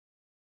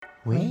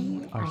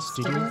We are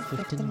Studio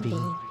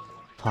 15B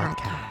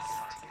Podcast.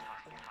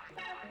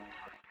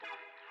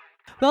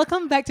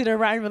 Welcome back to the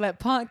RayyanRoulette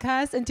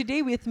Podcast. And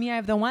today with me, I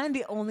have the one,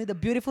 the only, the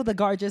beautiful, the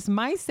gorgeous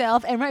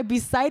myself. And right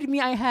beside me,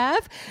 I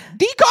have...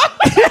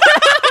 Decon!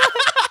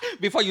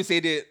 Before you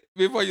said it.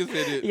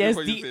 Yes,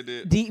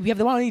 we have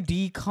the one only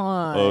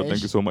Decon. Oh,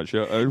 thank you so much.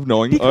 Yeah, I have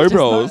annoying Decon's just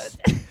eyebrows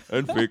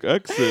and fake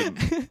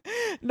accent.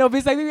 No,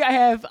 beside me, I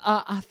have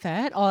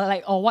Afet,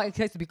 or what it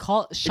likes to be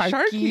called,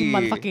 Sharky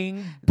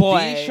motherfucking boy.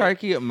 The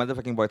Sharky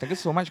motherfucking boy. Thank you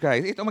so much,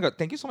 guys. Oh my god,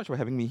 thank you so much for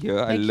having me here.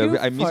 I Thank love you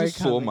it. I miss for you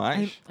so coming.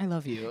 much. I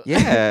love you.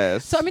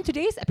 Yes. So,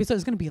 today's episode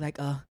is going to be like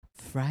a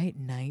Fright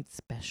night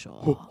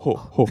special. Ho, ho,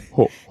 ho,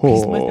 ho,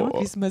 Christmas, ho.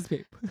 Christmas,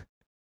 babe.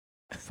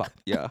 Fuck,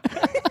 yeah.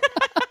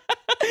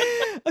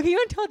 Okay, you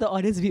want to tell the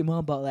audience a bit more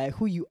about like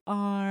who you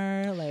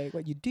are, like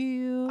what you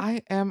do?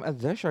 I am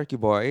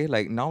TheSharkyyBoyy,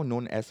 like now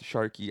known as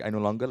Sharky. I no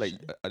longer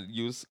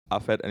use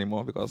Afed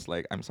anymore because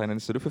like I'm signed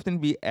in Studio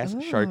 15B as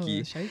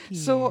Sharky. Sharky.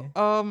 So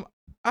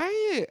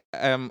I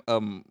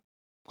am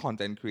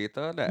content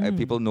creator.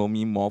 People know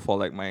me more for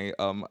like my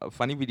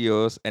funny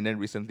videos, and then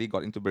recently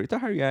got into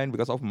Berita Harian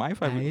because of my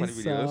funny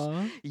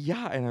videos.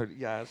 Yeah, and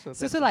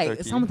So like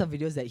Sharky. some of the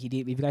videos that he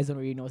did, if you guys don't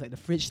really know, it's like the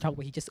fridge talk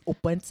where he just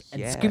opens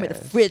and scream at the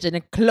fridge and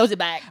then close it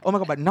back. Oh my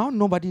god! But now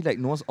nobody like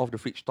knows of the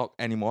fridge talk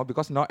anymore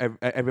because now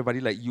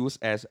everybody like use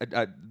as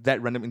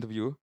that random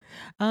interview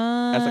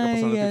as like a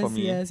personality for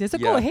me. Yes. So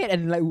go ahead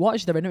and like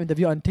watch the random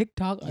interview on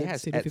TikTok.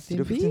 Yes, Studio at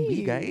Studio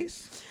 15B,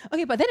 guys.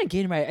 Okay, but then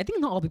again, right? I think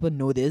not all people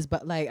know this,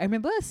 but like I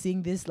remember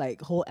seeing this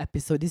like whole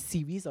episode, this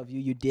series of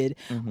you did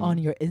on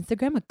your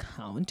Instagram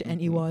account,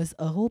 and it was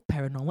a whole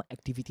paranormal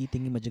activity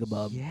thingy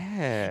majigabab.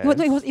 Yeah. No,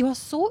 it was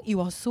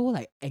so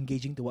like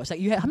engaging to watch. Like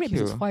you had how many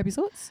episodes? 4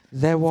 episodes?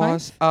 There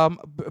was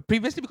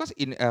previously because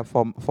in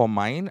for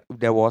mine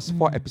there was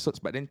 4 episodes,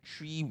 but then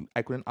 3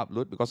 I couldn't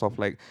upload because of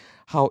like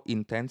how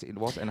intense it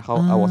was and how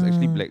I was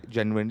actually like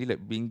genuinely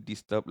like being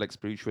disturbed like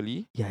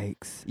spiritually.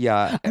 Yikes.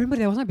 Yeah. I remember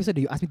there was one episode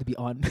that you asked me to be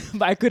on,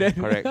 but I couldn't.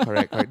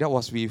 Correct. That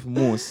was with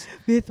Moose.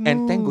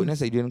 And thank goodness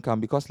that you didn't come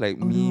because like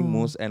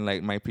Moose and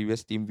like my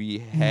previous team, we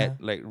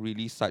had like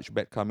really such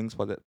bad comings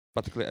for that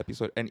particular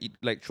episode, and it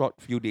like throughout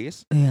few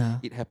days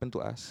it happened to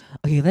us.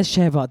 Okay, let's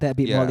share about that a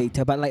bit more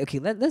later. But like, okay,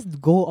 let's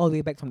go all the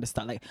way back from the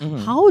start. Like,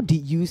 how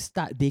did you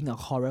start being a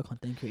horror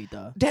content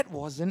creator? That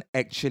wasn't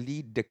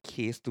actually the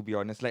case, to be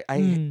honest. Like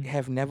I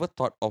have never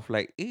thought of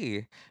like,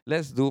 hey,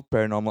 let's do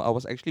paranormal. I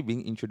was actually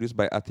being introduced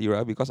by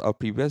Atira because our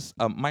previous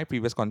my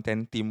previous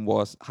content team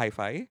was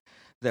hi-fi.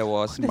 There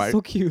was That's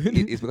so cute.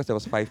 It's because there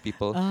was 5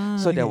 people.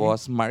 So there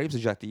was Marib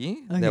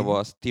Sujati, there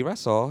was Tira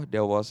Saw,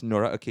 there was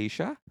Nora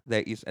Acacia,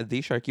 there is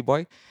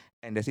TheSharkyyBoyy,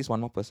 and there's this one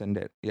more person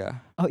that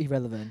Oh,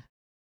 irrelevant.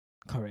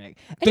 Correct.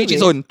 To each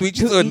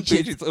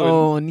its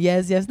own.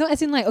 Yes. No,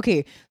 as in like,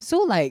 okay, so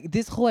like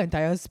this whole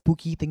entire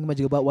spooky thing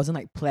about wasn't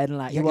like planned.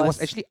 Like it was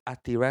actually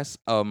Atira's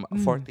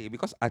forte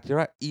because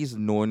Atira is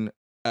known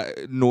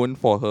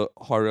for her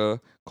horror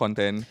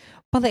content.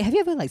 But like, have you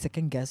ever like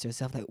second guessed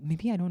yourself? Like,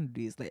 maybe I don't want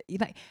to do this.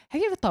 Like, have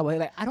you ever thought about it?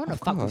 Like, I don't want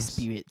to fuck with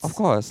spirits. Of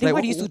course. Then like,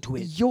 why do you still do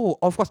it? Yo,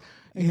 of course.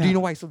 Do you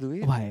know why I still do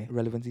it? Why?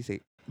 Relevancy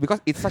sake.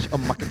 Because it's such a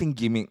marketing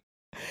gimmick.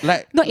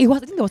 Like no, it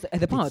was. I think there was at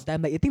the point of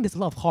time. Like, I think there's a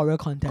lot of horror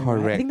content.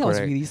 Correct. Right? I think that was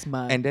really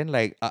smart. And then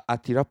like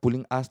Atira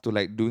pulling us to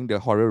like doing the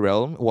horror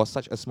realm was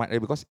such a smart idea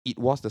because it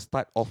was the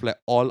start of like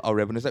all our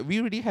revenues. Like we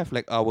already have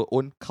like our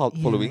own cult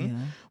following,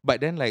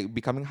 but then like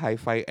becoming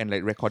hi-fi and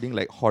like recording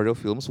like horror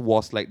films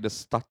was like the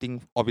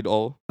starting of it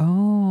all.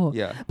 Oh,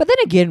 yeah. But then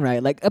again,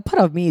 right? Like a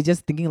part of me is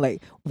just thinking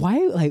like, why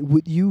like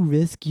would you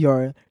risk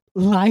your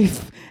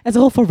life as a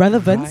whole for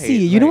relevancy?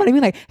 You know what I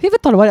mean? Like, have you ever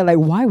thought about it? Like,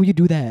 why would you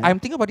do that? I'm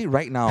thinking about it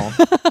right now.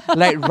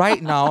 Like right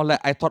now,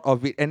 like I thought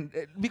of it, and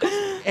because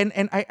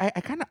and I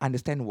kind of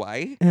understand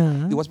why.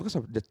 It was because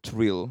of the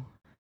thrill.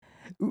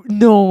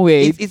 No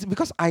way. It's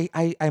because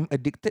I'm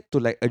addicted to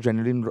like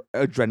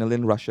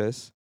adrenaline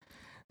rushes.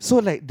 So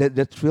like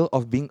the thrill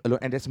of being alone,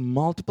 and there's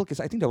multiple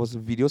cases. I think there was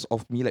videos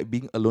of me like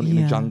being alone in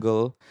the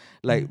jungle,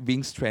 like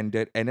being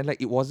stranded, and then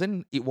like it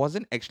wasn't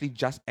actually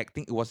just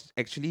acting. It was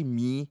actually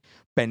me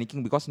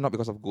panicking not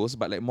because of ghosts,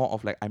 but like more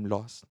of like I'm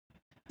lost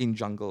in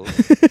jungle,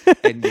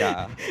 and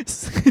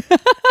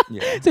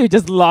So you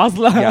just lost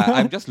lah. Yeah,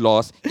 I'm just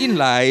lost in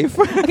life.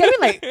 Okay, I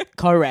mean like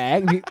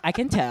correct. I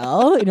can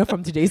tell,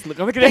 from today's look.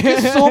 Thank you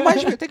so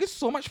much. Thank you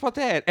so much for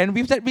that. And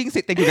with that being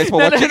said, thank you guys for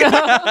watching.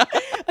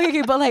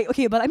 Okay,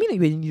 but I mean like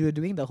when you were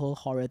doing the whole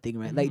horror thing,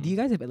 right? Like, do you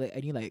guys have like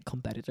any like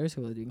competitors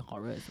who were doing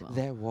horror as well?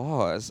 There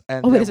was,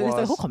 and there's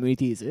a whole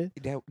community, is it?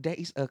 There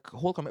is a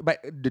whole community,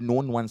 but the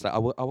known ones, like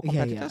our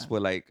competitors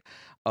were like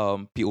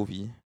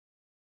POV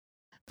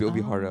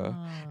horror,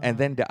 and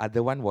then the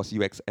other one was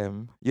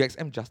UXM.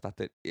 UXM just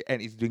started and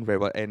it's doing very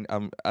well. And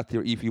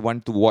if you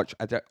want to watch,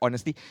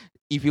 honestly,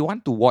 if you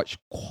want to watch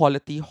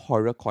quality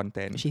horror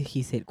content,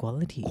 he said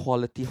quality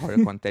horror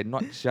content,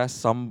 not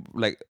just some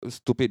like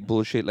stupid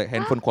bullshit like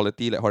handphone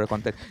quality like horror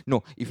content.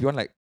 No, if you want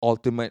like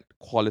ultimate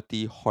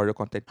quality horror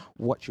content,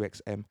 watch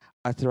UXM.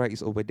 Atira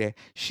is over there.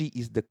 She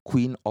is the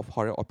queen of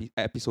horror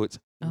episodes.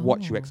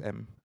 Watch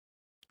UXM.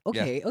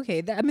 Okay.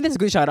 I mean, that's a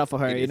good shout out for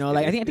her. It You is, know, it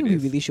like I is, think it we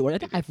is. really should watch. I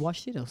think It I've is.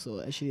 watched it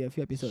also actually a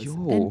few episodes. Yo.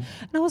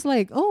 And I was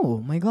like, oh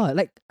my god,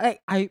 like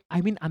I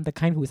mean, I'm the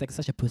kind who is like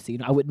such a pussy. You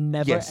know, I would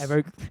never Yes.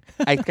 ever.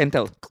 I can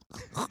tell.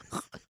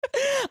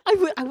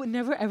 I would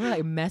never ever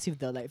like mess with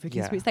the like freaking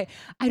Yeah. spirits. Like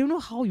I don't know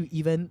how you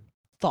even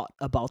thought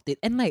about it,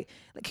 and like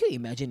can you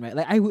imagine, right?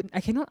 Like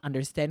I cannot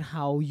understand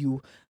how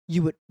you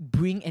would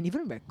bring and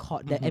even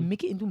record that and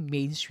make it into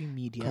mainstream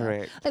media.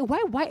 Correct. Like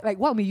why like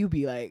what made you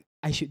be like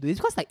I should do this?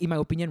 Because like in my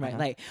opinion, right,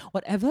 like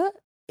whatever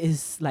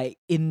is like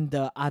in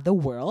the other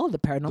world, the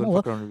paranormal Don't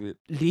world, fuck around with it.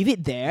 leave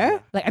it there. Yeah.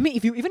 Like I mean,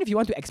 if you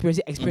want to experience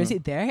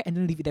it there and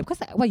then leave it there.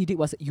 Because like what you did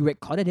was you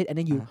recorded it and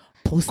then you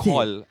posted it.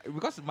 Call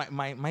because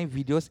my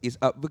videos is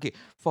okay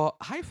for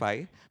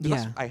hi-fi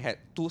because Yeah. I had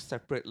two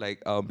separate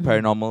like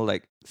paranormal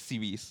like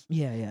series.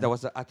 Yeah. There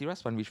was the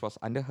Atira's one which was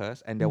under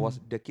hers, and there was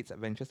the Kids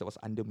Adventures that was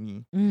under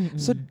me.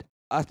 So Mm.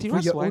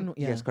 Atira's your one, own-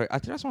 yeah. yes, correct.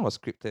 Atira's one was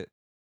scripted.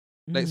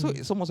 Like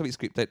so most of it is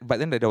scripted, but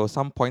then there were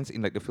some points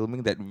in like the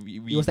filming that we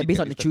It was like did based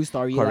get on the listed. true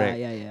story. Correct.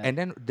 Yeah. And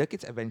then the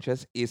Kids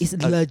Adventures is It's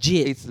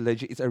legit. It's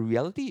legit. It's a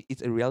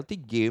reality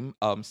game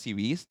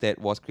series that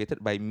was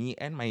created by me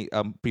and my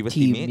previous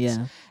Team, teammates.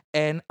 yeah.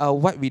 And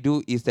what we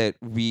do is that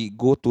we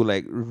go to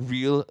like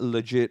real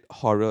legit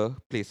horror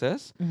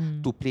places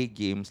to play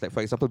games. Like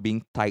for example,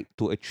 being tied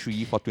to a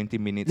tree for 20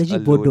 minutes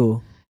Legit alone.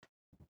 bodo.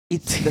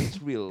 It's the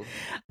thrill.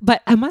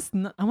 But I must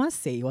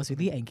say it was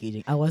really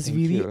engaging. I was Thank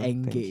really you,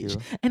 thank engaged.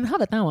 you. And half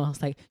the time I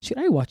was like, should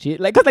I watch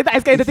it? Like, cause like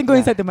the thing go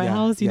inside to my yeah,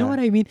 house. You know yeah. what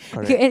I mean?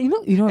 Correct. Okay, and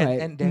you know, And, right?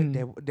 and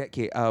there,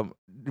 okay,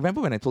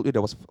 remember when I told you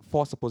there was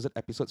 4 supposed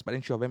episodes, but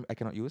then 3 of them I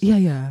cannot use?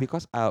 Yeah.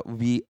 Because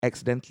we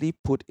accidentally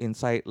put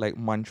inside like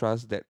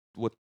mantras that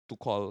were to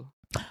call.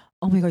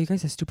 Oh my god, you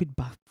guys are stupid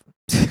buff.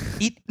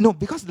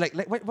 Because like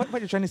what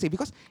you're trying to say,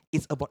 because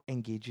it's about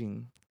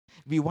engaging.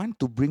 We want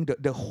to bring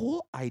the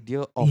whole idea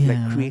of like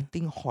Yeah.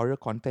 creating horror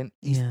content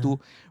is Yeah. to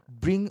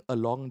bring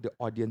along the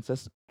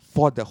audiences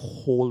for the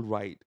whole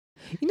ride.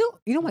 You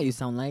know what you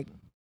sound like?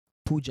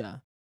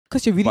 Pooja.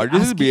 Cause you're really But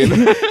this is asking.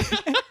 being-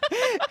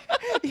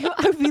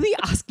 I'm really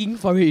asking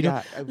for it. You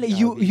know, like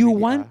you we really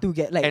want are. to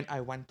get like And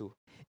I want to.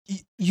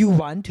 you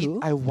want to.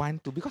 I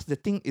want to, because the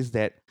thing is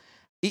that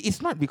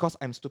it's not because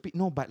I'm stupid.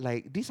 No, but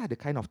like these are the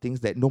kind of things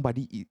that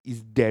nobody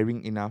is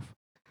daring enough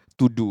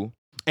to do.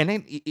 And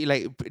then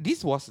like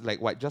this was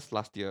like what, just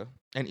last year,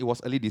 and it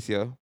was early this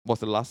year was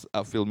the last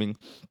filming.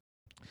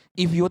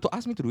 If you were to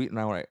ask me to do it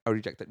now, right, I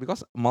reject it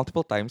because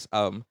multiple times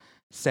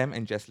Sam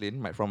and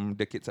Jesslyn from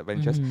the Kids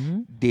Adventures,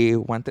 Mhm. they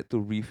wanted to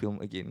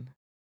refilm again.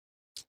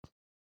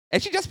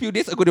 Actually, just few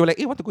days ago, they were like,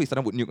 "Hey, want to go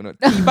Istana Wood Nuke or not?"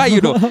 Tiba, you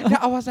know. Then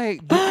I was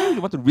like, "Do I really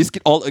want to risk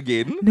it all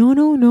again?" No.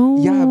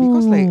 Yeah,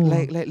 because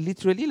like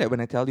literally, like when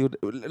I tell you,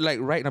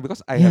 like right now,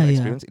 because I have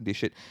experience in this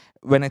shit.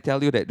 When I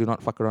tell you that do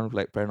not fuck around with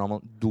like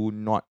paranormal, do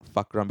not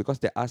fuck around, because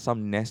there are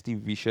some nasty,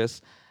 vicious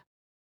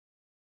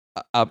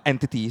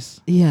entities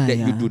that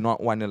you do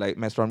not want to like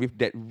mess around with,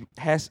 that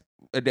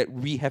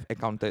we have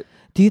encountered.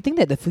 Do you think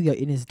that the field you're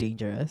in is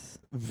dangerous?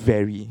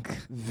 Very,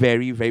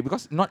 very, very,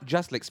 because not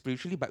just like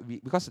spiritually, but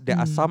because there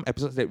are some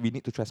episodes that we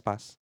need to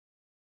trespass.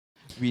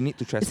 We need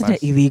to trespass. Isn't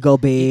that illegal,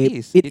 babe? It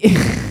is. It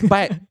is.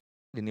 But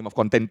the name of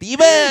content,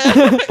 even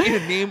in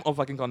the name of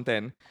fucking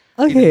content.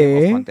 In the name of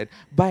Okay. content.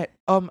 But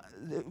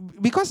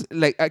because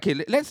like okay,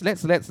 let's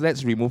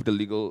remove the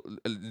legal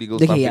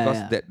Okay, stuff, yeah, because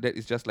yeah. that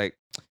is just like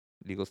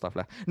legal stuff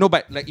lah. No,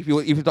 but like if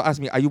you don't ask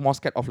me, are you more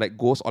scared of like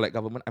ghosts or like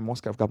government? I'm more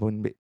scared of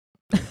government, babe.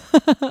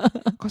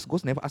 Because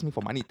ghosts never ask me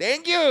for money.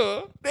 Thank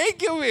you, babe.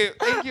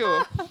 Thank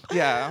you.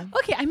 Yeah.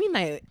 Okay, I mean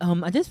like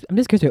I'm just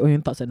curious your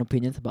own thoughts and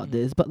opinions about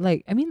this, but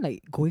like I mean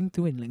like going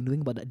through and like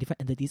knowing about the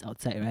different entities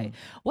outside, right?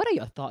 What are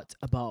your thoughts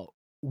about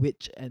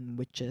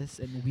witches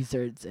and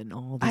wizards and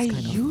all this I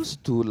kind of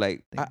used to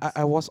like things?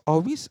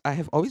 I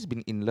have always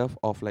been in love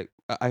of like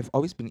I've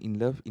always been in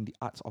love in the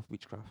arts of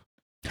witchcraft.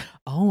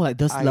 Oh, like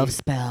those I love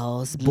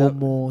spells, love-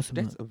 bomos.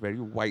 That's a very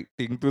white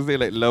thing to say,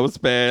 like love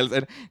spells,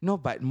 and no,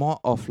 but more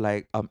of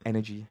like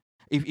energy.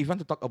 If you want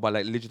to talk about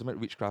like legitimate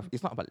witchcraft,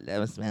 it's not about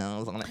love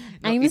spells. Or like,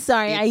 no, I'm it's-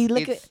 sorry, I it's-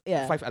 look it's at-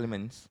 yeah. 5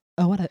 elements.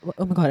 Oh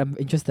oh my god, I'm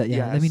interested.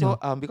 Yeah, let me so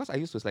know. because I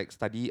used to like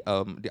study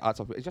the arts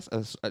of it's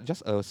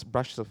just a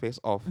brush surface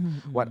of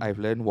what Mm. I've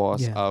learned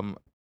was Yeah.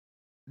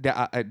 there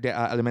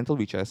are elemental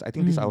witches. I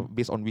think these are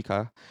based on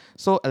Wicca.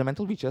 So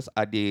elemental witches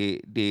are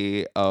they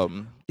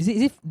Is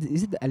it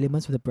the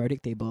elements for the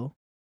periodic table?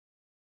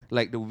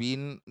 like the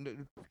wind.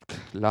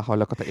 La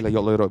hawla quwwata illa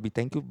billah, ya Rabbi.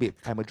 Thank you, babe.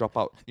 I'm a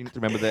dropout. You need to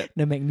remember that.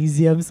 The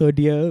magnesium,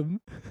 sodium.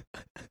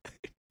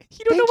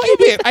 You don't know Thank what you,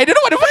 it is. babe. I don't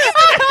know what the fuck is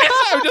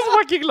that. I'm just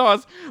fucking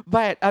lost.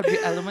 But the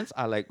elements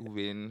are like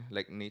wind,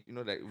 like you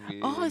know, like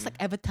wind. Oh, it's like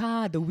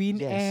Avatar, the wind,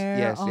 yes, air,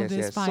 yes, all yes, this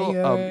yes. fire.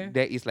 So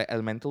there is like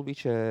elemental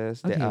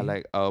witches. There are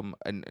Okay.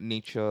 like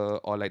nature,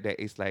 or like there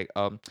is like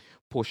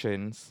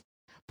potions.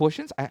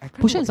 Potions. I can't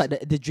Potion is remember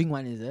like the drink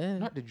one, is it?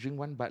 not the drink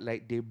one, but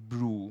like they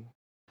brew.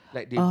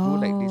 Like they brew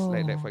like this,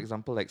 like for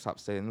example, like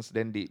substance.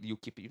 Then you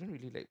keep it. You don't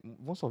really like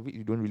most of it.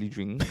 You don't really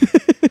drink.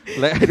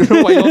 Like I don't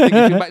know why y'all think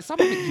you drink, but some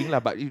of it drink lah.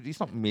 But it's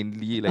not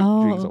mainly like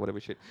drinks or whatever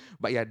shit.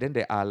 But yeah, then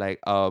there are like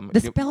The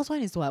spells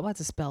one is what? What's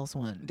the spells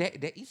one? there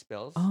is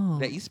spells. Oh.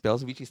 There is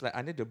spells which is like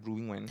under the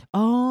brewing one.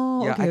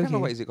 Oh, Yeah, okay, I can't okay. remember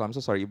what is it called. I'm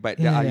so sorry, but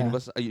Yeah, there are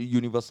yeah.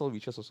 universal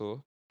witches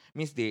also.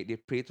 Means they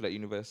pray to the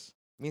universe.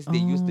 Means they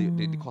use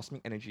the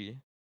cosmic energy.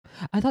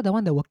 I thought the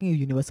one that working with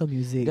Universal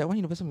Music. That one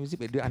universal music,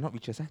 but they are not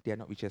witches. They are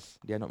not witches.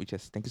 They are not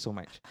witches. Thank you so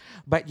much.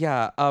 But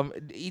yeah,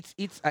 it's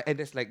and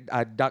there's like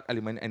dark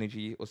element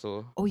energy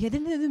also. Oh yeah,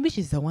 then which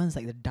is the ones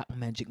like the dark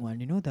magic one?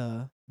 You know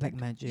the black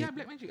magic. Yeah,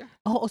 black magic. Yeah.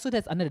 Oh, also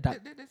that's under the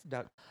dark. That's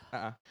dark.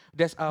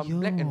 There's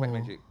black and white Yo.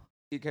 magic.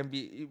 It can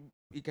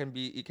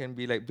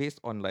be like based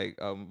on like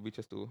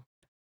witches too.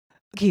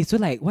 Okay, so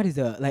like, what is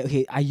the like?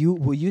 Okay,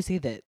 would you say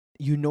that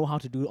you know how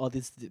to do all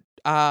these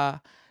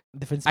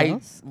different I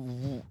spells?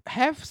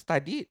 have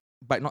studied,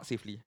 but not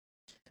safely.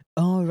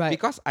 Oh right.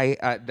 Because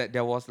that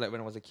there was like when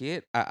I was a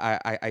kid,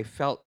 I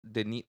felt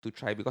the need to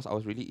try because I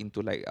was really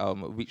into like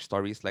witch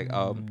stories like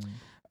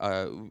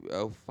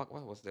fuck,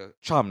 what was the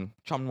charm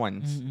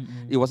ones.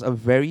 It was a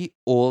very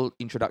old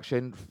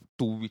introduction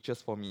to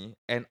witches for me,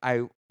 and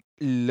I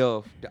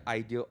love the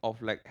idea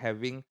of like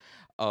having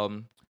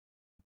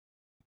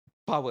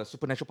powers,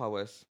 supernatural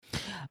powers.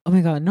 Oh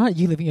my god, not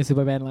you living a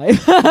Superman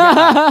life.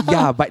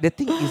 Yeah, but the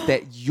thing is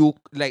that you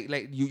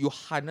you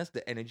harness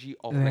the energy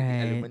of like the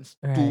Right, elements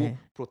to right.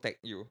 protect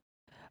you.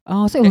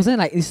 Oh, so it wasn't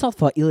like it's not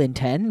for ill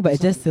intent, but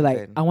it's It's not just for to ill like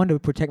intent. I want to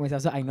protect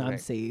myself, so I know I'm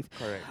Correct. safe.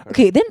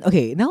 Correct.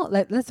 Okay, now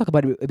let's talk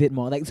about it a bit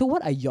more. Like, so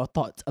what are your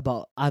thoughts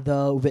about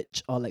other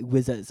witch or like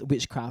wizards,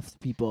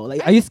 witchcraft people?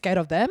 Like, are you scared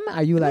of them?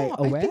 Are you like No,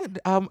 aware? I think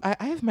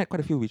I have met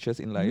quite a few witches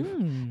in life,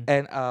 Mm.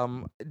 and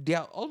they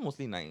are all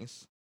mostly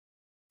nice.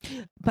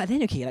 But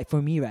then okay, like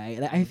for me, right?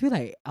 Like I feel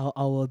like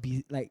I will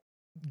be like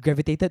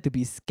gravitated to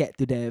be scared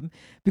to them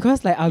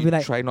because like I'll You be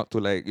like try not to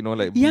like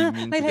like yeah, be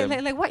mean like to like, them.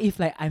 like like what if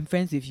like I'm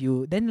friends with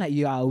you, then like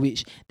you are a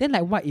witch, then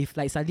like what if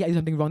like suddenly I do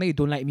something wrong, then you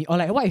don't like me, or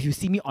like what if you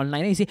see me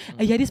online and you say,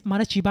 hey, yeah, this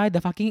Mother Chiba, the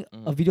fucking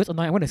videos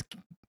online, I want to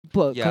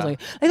put Yeah.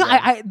 like no, Yeah.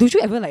 I don't you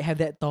ever like have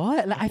that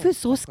thought? Like I feel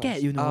so Of scared,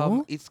 course. you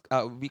know. It's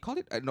we call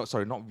it no,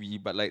 sorry, not we,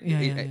 but like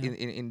Yeah, yeah, yeah.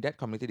 in that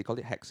community they call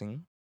it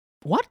hexing.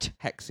 What?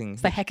 Hexing.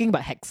 It's like hacking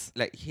but hex.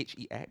 Like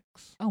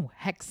HEX. Oh,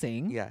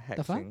 hexing. Yeah,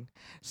 The fuck? hexing.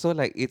 So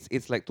like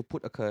it's like to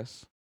put a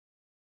curse.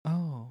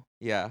 Oh.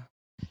 Yeah.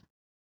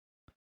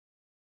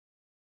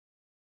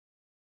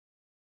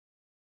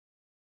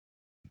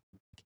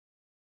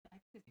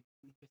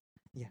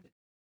 Yeah.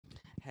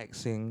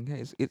 Hexing.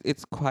 Yeah,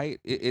 it's quite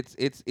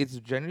it's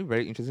generally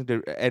very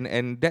interesting.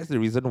 And that's the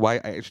reason why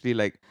I actually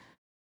like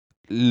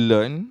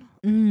learn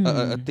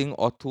a thing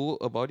or two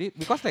about it,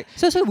 because like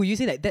So would you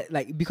say that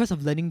like because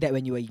of learning that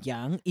when you were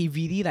young, it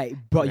really like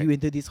brought you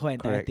into this whole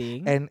entire correct.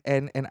 thing?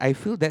 And I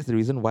feel that's the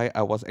reason why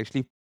I was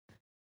actually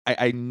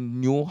I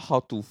knew how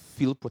to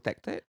feel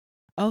protected.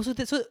 Oh, so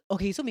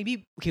okay, so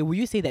maybe okay, will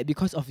you say that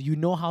because of you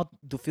know how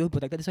to feel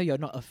protected, that's why you're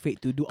not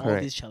afraid to do all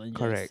Correct, these challenges?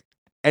 Correct.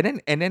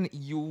 And then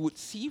you would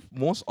see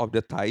most of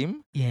the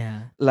time,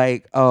 Yeah.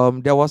 like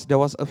there was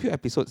a few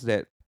episodes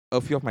that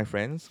a few of my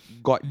friends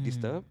got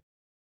disturbed.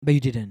 But you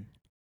didn't.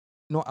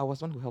 No, I was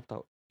the one who helped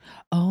out.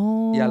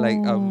 Oh. Yeah, like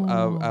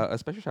a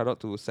special shout out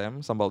to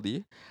Sam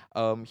Sambaldi.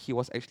 He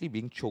was actually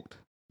being choked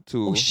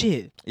Oh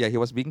shit. yeah, he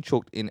was being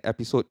choked in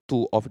episode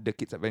 2 of The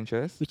Kids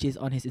Adventures. Which is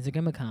on his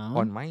Instagram account.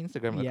 On my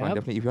Instagram account, Yep.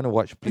 definitely. If you want to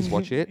watch, please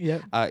watch it.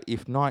 Yep.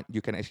 If not,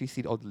 you can actually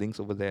see all the links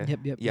over there.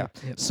 Yep. Yeah.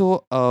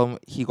 So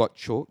he got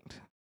choked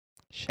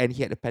and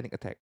he had a panic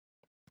attack.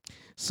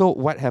 So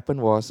what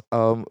happened was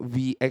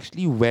we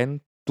actually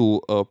went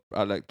to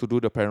like to do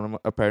the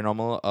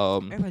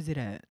paranormal Where was it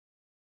at?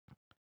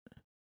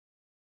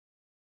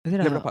 Is it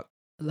Labrador at Park.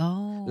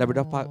 Oh.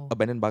 Labrador Park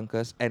abandoned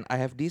bunkers, and I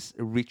have this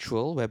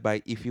ritual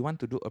whereby if you want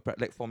to do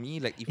like for me,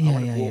 like if I Yeah,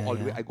 want to yeah, go yeah, all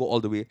the way, yeah. I go all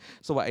the way.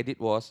 So what I did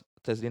was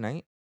Thursday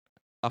night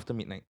after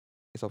midnight,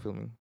 it's all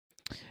filming.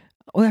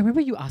 Oh, I remember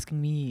you asking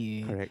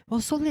me. Correct. It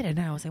was so late at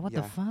night. I was like, what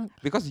the Yeah. fuck?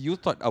 Because you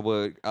thought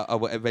our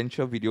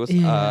adventure videos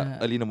Yeah.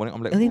 early in the morning.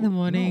 I'm like, Early in the no,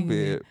 morning.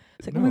 babe.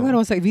 It's like, oh my god,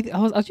 I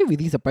was actually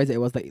really surprised that it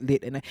was like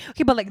late at night.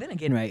 Okay, but like then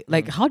again, right?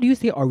 Like, how do you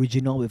stay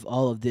original with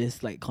all of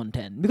this like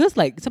content? Because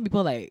like some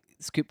people like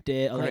script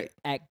it or like Correct.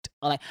 act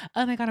or like,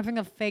 oh my god, I'm having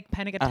a fake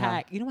panic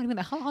attack. You know what I mean?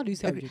 Like, how do you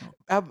stay original?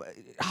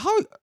 How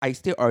I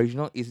stay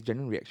original is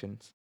genuine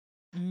reactions.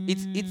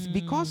 It's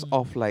because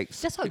of like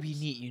That's what we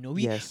scripts. need, you know.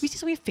 We Yes. see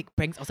so many fake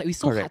pranks. I was like, it's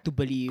so hard Correct. to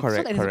believe.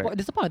 Correct, So like, correct.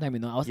 there's a point of time, you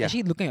know. I was Yeah.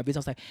 actually looking at this. I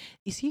was like,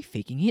 is he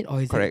faking it or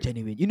is Correct. it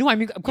genuine? You know what I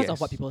mean? Because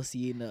of what Yes. people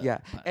see in the Yeah,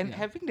 but, and yeah.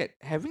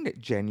 having that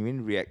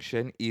genuine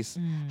reaction is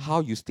how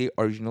you stay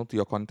original to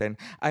your content.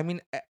 I mean,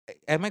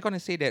 am I gonna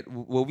say that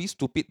were we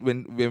stupid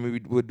when we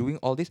were doing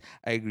all this?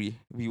 I agree,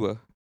 we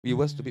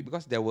were stupid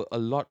because there were a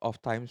lot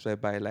of times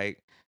whereby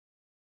like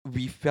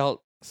we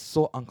felt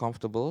so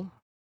uncomfortable.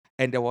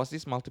 And there was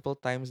this multiple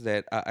times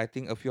that I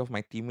think a few of my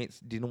teammates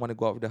didn't want to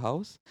go out of the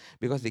house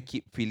because they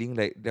keep feeling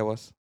like there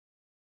was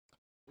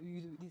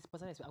This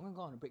person is. I'm gonna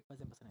go on a break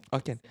first. Person.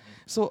 Okay.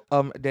 So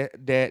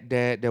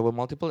there were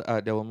multiple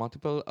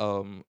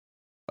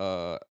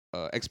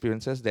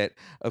experiences that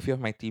a few of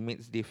my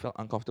teammates, they felt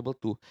uncomfortable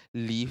to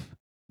leave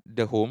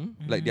the home,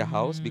 like their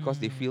house, because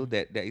they feel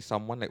that there is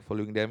someone like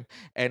following them,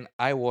 and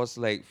I was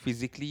like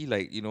physically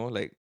like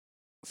like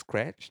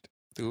scratched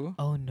too.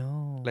 Oh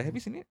no! Like, have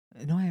you seen it?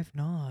 No, I have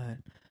not.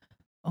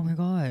 Oh my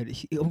god!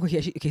 Oh my god! He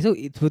actually, okay, so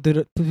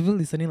to people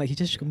listening, like he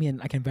just shook me,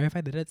 and I can verify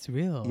that that's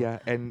real. Yeah,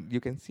 and you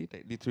can see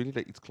like literally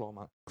like it's claw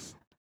marks.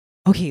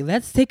 Okay,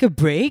 let's take a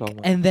break,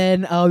 Trauma. and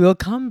then we'll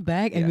come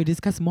back and Yeah. we'll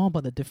discuss more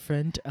about the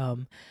different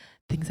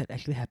things that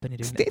actually happened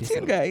during the Stay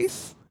tuned, episode.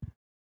 guys.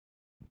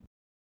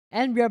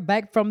 And we're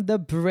back from the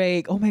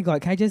break. Oh my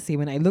god! Can I just say,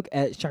 when I look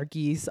at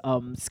Sharky's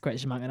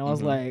scratch mark, and I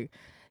was like,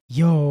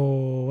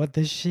 "Yo, what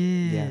the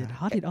shit? Yeah.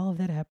 How did all of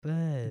that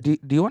happen?" Do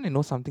you want to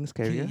know something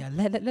Okay, scarier? yeah,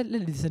 let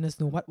listeners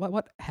know what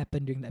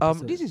happened during the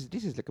episode.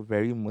 This is like a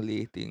very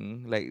Malay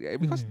thing, like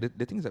because the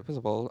thing is that, first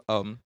of all,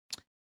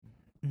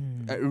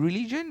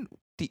 religion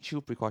teach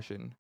you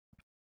precaution.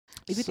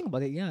 If you think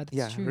about it, yeah,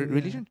 that's true.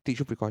 Religion teach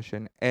you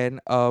precaution,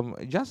 and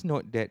just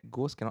note that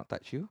ghosts cannot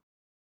touch you.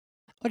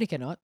 Oh, they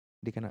cannot.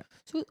 They cannot.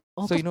 So,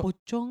 So, you know-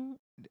 pocong.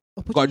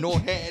 Got no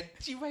head.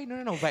 Chivai,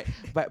 no. But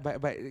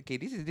okay,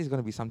 this is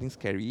gonna be something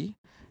scary,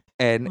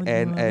 and Oh no,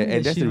 I'm gonna and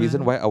that's the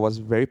reason shiver. why I was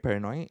very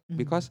paranoid, Mm.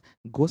 because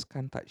ghosts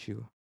can't touch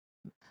you.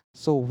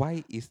 So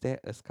why is there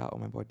a scar on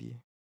my body?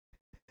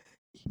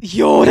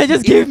 Yo, that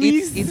just gave me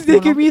it's that no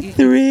gave me longer- It's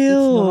no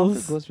longer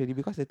thrills. ghosts really,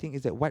 because the thing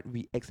is that what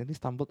we accidentally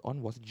stumbled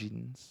on was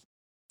jinns.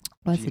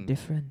 What's the Jinn.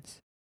 difference?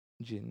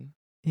 Jinn.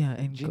 Yeah,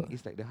 and Jinn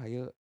is like the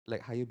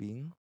higher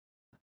being.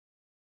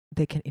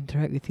 they can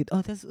interact with you.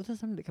 Oh, those are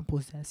something that can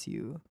possess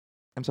you.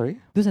 I'm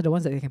sorry? Those are the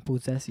ones that can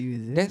possess you,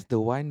 is it? That's the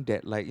one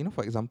that, like,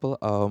 for example,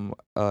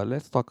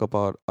 let's talk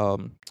about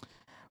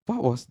what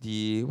was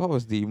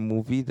the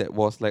movie that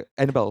was like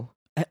Annabelle?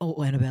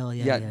 Annabelle,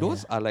 yeah.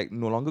 Those are like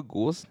no longer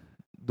ghosts.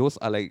 Those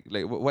are like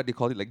what they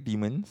call it, like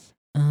demons.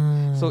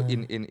 are. So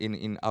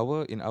in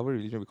our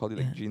religion we call it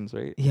like Yeah. jinns,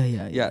 right?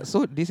 Yeah.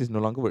 So this is no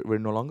longer, we're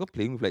no longer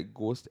playing with like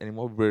ghosts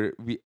anymore.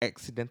 We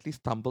accidentally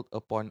stumbled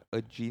upon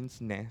a jinn's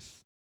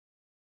nest.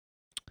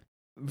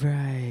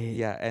 Right.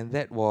 Yeah, and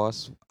that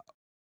was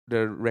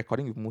the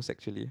recording with Moose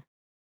actually.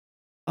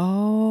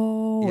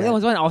 Oh, Yeah. that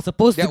was when I was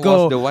supposed That to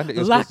go. was the one that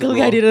you're supposed to Luckily,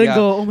 go. I didn't Yeah.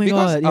 go. Oh my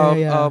Because god.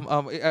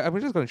 Yeah. I'm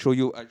just gonna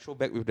show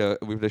back with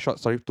the short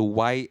story to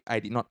why I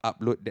did not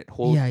upload that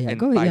whole Yeah.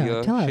 Go ahead. entire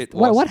Yeah. Tell us shit.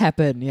 what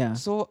happened. Yeah.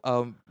 So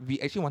we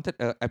actually wanted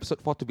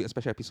episode 4 to be a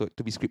special episode,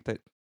 to be scripted.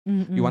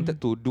 Mm-mm. We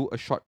wanted to do a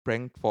short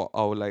prank for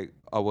our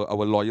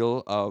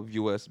loyal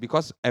viewers,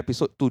 because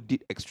episode 2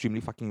 did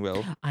extremely fucking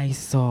well. I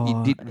saw.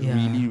 It did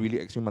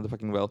really extremely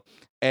motherfucking well,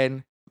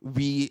 and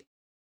we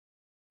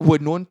were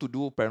known to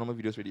do paranormal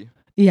videos already.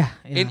 Yeah.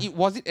 And it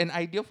wasn't an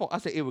idea for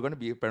us that, hey, we're gonna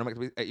be a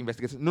paranormal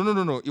investigators. No.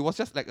 It was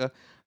just like a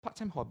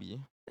part-time hobby.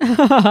 I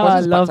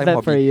just love part-time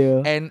that for hobby. you.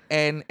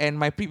 And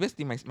my previous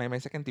team, my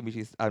second team, which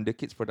is the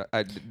kids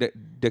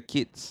the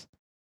kids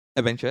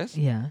adventures.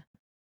 Yeah.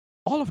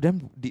 All of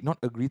them did not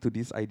agree to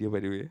this idea, by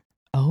the way.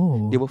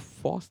 Oh. They were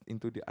forced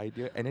into the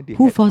idea, and then they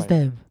Who had forced fun.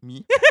 them?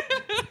 Me.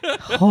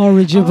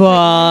 Horrible.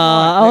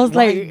 I was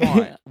like,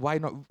 why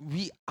not?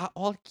 We are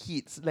all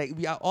kids. Like,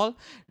 we are all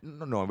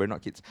no, we're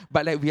not kids.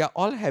 But like, we are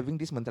all having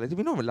this mentality.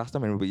 We know last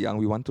time when we were young,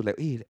 we want to like,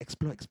 hey,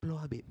 explore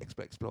a bit,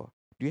 explore.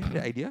 Do you have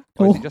that idea?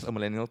 Or is it just a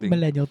millennial thing?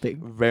 millennial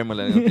thing. Very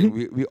millennial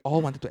thing. We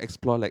all wanted to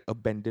explore like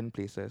abandoned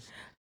places.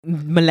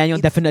 Millennial,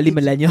 definitely it's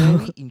millennial.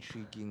 very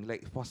intriguing.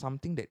 Like, for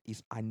something that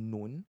is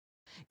unknown,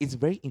 it's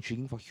very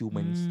intriguing for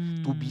humans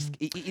to be.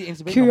 It's very normal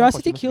for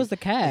Curiosity humans to kills be- the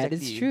cat.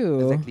 It's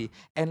true. Exactly.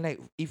 And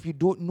like, if you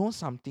don't know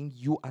something,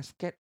 you are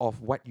scared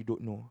of what you don't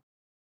know.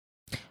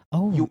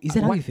 Oh, is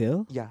that how you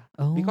feel? Yeah.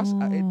 Oh. Because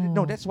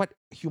no, that's what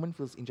human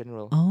feels in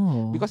general.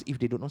 Oh. Because if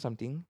they don't know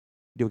something,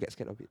 they'll get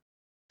scared of it.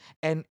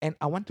 And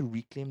I want to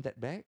reclaim that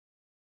back.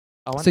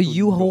 I want so to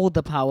you know- hold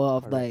the power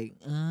of Correct.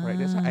 like. Right.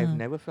 That's why I've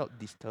never felt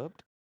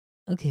disturbed.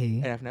 Okay.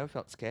 And I've never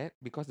felt scared,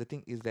 because the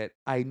thing is that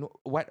I know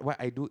what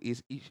I do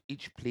is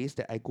each place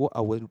that I go,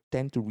 I will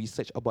tend to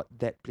research about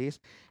that place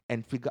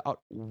and figure out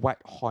what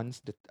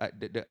haunts the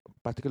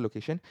particular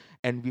location.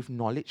 And with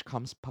knowledge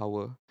comes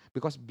power,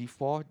 because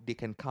before they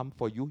can come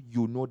for you,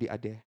 you know they are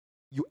there.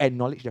 You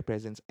acknowledge their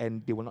presence,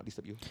 and they will not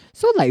disturb you.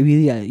 So like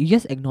really, you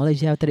just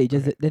acknowledge it after it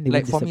just then they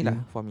Like, won't for me, disturb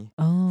lah, you. for me.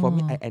 Oh. For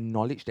me, I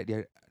acknowledge that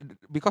they're,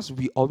 because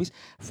we always,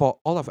 for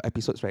all of our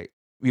episodes, right,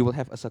 we will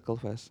have a circle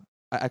first.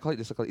 I call it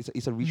the circle.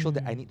 It's a ritual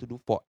that I need to do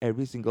for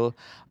every single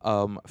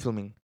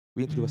filming.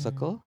 We need to do a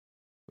circle.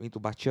 We need to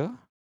baca.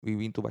 We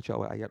need to baca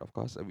our ayat, of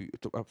course,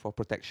 for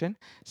protection.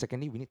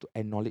 Secondly, we need to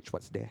acknowledge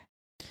what's there.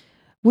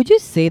 Would you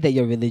say that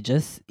you're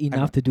religious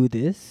enough not. to do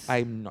this? I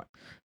am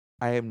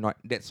not.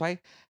 That's why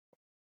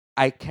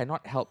I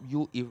cannot help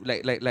you if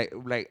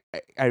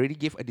I already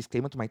gave a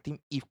disclaimer to my team.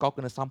 If kau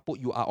kena samput,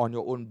 you are on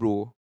your own,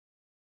 bro.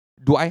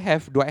 Do I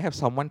have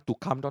someone to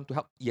come down to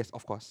help? Yes,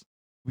 of course.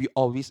 We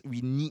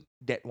need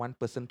that one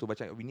person to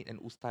baca. We need an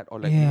ustad or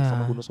like we need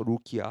someone who knows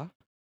ruqyah.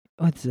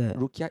 What's that?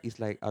 Ruqyah is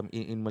like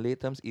in Malay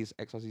terms is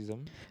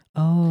exorcism.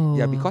 Oh.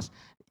 Yeah, because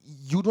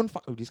you don't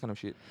fuck with this kind of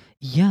shit.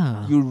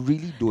 Yeah. You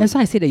really don't. That's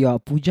why I said that you're a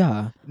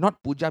puja.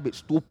 Not puja, but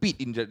stupid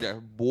in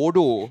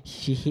bodoh.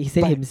 He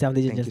said But himself,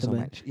 ladies and thank you so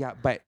gentlemen. much. Yeah,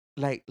 but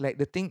like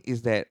the thing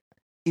is that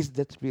it's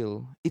the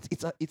thrill.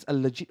 It's a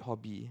legit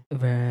hobby.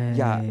 Right.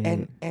 Yeah,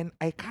 and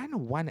I kind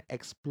of want to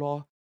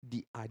explore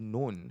the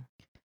unknown.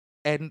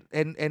 And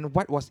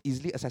what was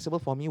easily accessible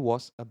for me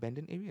was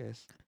abandoned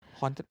areas,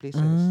 haunted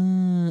places.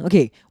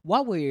 Okay.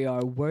 What were your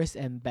worst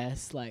and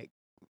best like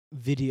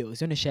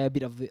videos? You want to share a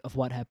bit of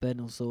what happened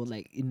also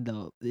like in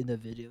the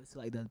videos,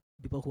 like the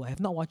people who have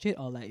not watched it,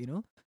 or like Yeah.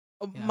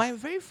 My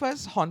very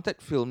first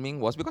haunted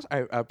filming was because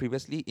I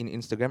previously in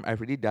Instagram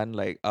I've already done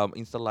like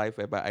Insta live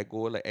whereby I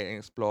go like and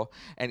explore,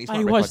 and it's not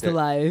I watched the recorded.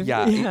 live.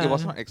 Yeah, it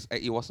was not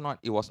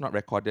it was not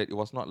recorded. It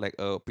was not like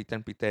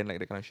pretend like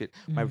that kind of shit.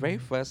 My very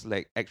first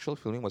like actual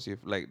filming was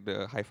with like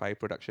the Hi-Fi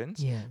Productions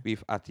Yeah.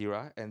 with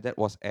Atira, and that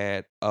was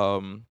at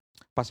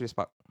Pasir Ris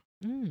Park.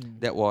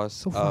 That was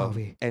So far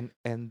away.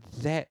 and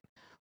that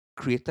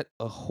created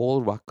a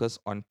whole ruckus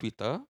on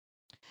Twitter.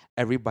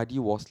 Everybody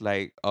was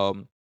like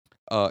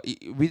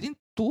within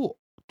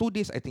two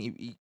days I think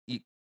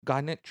it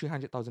garnered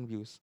 300,000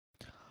 views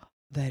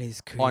That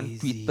is crazy. on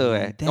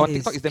Twitter. That On is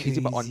TikTok is damn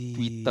easy, but on crazy.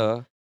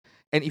 Twitter.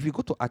 And if you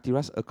go to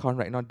Atira's account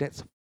right now,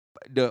 that's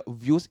the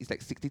views is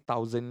like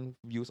 60,000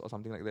 views or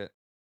something like that.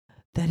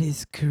 That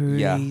is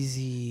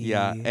crazy.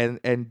 Yeah,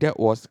 and that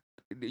was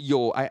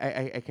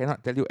I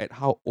cannot tell you at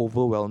how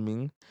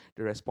overwhelming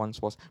the response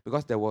was,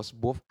 because there was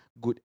both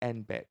good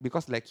and bad.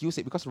 Because like you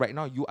said, because right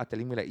now you are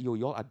telling me like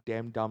y'all are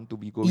damn dumb to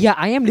be going. Yeah,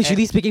 I am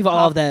literally And speaking for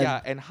all of them. Yeah,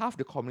 and half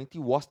the community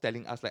was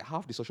telling us, like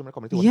half the social media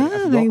community was Yeah,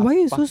 telling us, like y'all why are are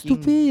you so fucking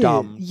stupid?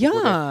 dumb to go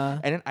there. Yeah.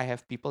 And then I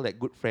have people like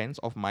good friends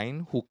of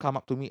mine who come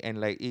up to me and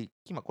like,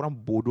 Kimak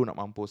korang bodoh nak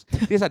mampus.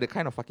 These are the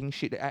kind of fucking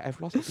shit that I've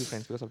lost a few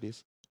friends because of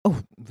this. Oh,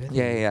 really?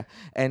 Yeah.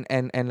 And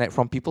like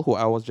from people who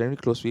I was generally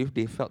close with,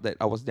 they felt that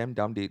I was damn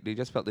dumb. They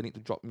just felt the need to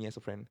drop me as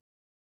a friend.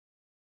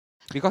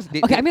 Because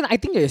Okay, I mean, I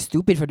think you're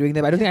stupid for doing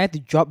that, but I don't think I had to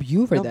drop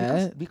you for no,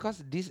 that.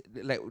 because this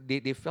like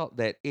they felt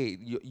that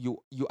you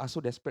are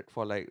so desperate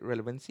for like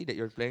relevancy that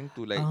you're planning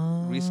to like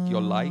risk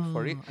your life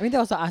for it. I mean, they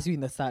also asked you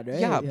in the start, right?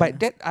 Yeah, but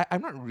that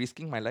I'm not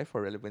risking my life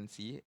for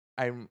relevancy.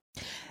 I'm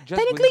just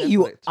Technically going there you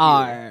for, like, thrill.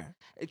 are.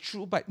 It's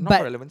true, but not But-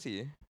 for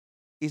relevancy.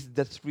 It's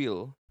the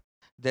thrill.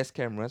 There's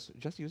cameras,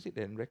 just use it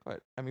and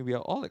record. I mean, we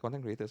are all like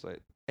content creators, right?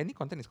 Any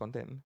content is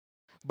content.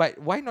 But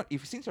why not,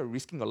 if since you're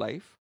risking your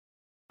life,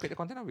 create the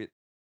content of it.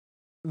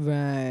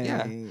 Right.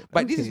 Yeah.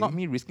 But this is not Okay.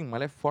 me risking my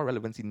life for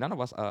relevancy. None of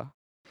us are.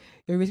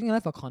 You're risking your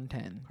life for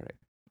content. Correct.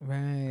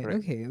 Right.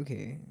 Correct.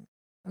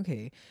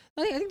 Okay.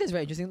 I think that's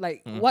very interesting.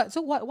 Like, Mm. what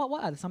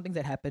are some things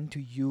that happened to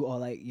you, or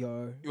like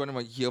your? You want to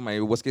hear my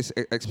worst case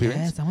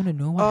experience? Yes, I want to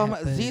know what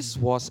happened. This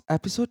was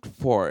episode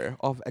 4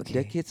 of A Okay.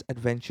 Decade's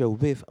Adventure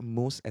with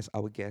Moose as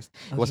our guest.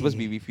 It was supposed to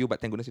be Okay. with you, but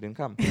thank goodness you didn't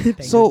come.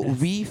 Thank So goodness.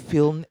 we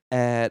filmed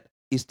at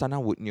Istana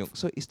Woodnyuk.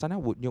 So Istana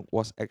Woodnyuk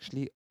was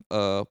actually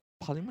a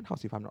parliament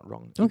house, if I'm not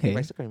wrong. Okay. If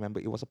I still can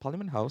remember, it was a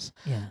parliament house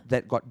Yeah.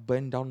 that got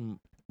burned down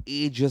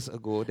ages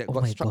ago, that Oh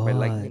got my struck by God.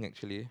 lightning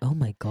actually. Oh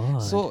my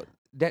god. So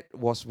that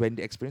was when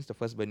they experienced the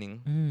first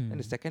burning. And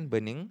the Mm. second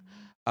burning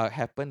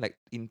happened like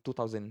in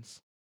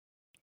 2000s.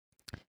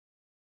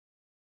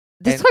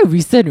 That's and- quite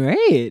recent,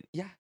 right?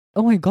 Yeah.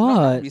 Oh my Not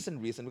god.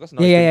 recent, because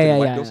now Yeah, it's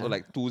 2021, yeah. those are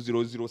like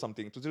 200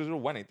 something,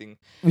 2001 I think.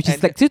 Which is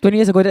and like still 20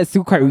 years ago. That's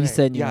still quite Correct.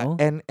 recent, you Yeah, know.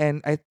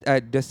 and I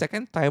the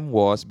second time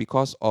was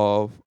because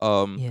of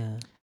Yeah.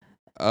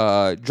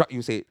 drug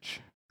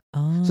usage.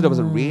 So there was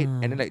a raid,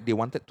 and then Ah. like they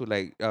wanted to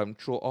like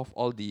throw off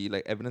all the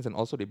like evidence, and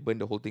also they burned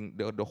the whole thing,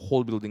 the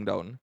whole building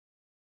down.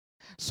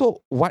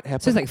 So what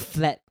happened? So it's like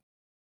flat.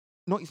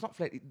 no, it's not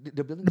flat.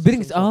 The building. The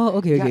building is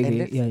okay, yeah, okay,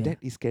 and okay. that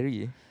is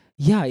scary.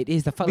 Yeah, it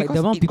is the fact like Because the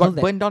amount of it people got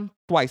that burned down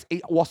twice.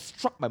 It was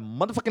struck by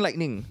motherfucking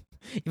lightning.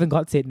 even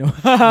God said no.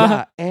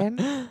 Yeah,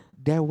 and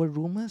there were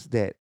rumors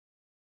that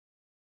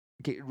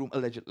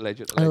allegedly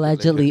before I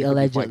Allegedly.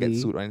 get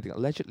sued or anything.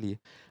 Allegedly,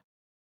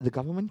 the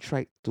government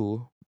tried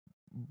to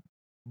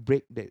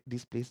break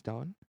this place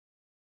down.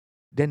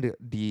 Then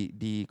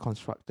the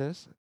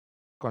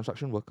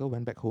construction worker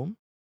went back home,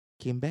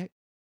 came back.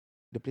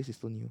 The place is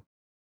still new.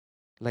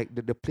 Like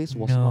the place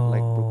was not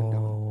like broken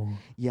down.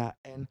 Yeah,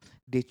 and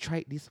they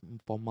tried this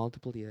for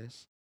multiple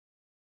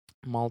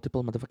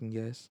motherfucking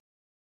years,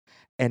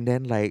 and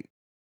then like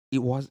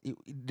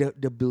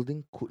the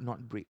building could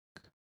not break.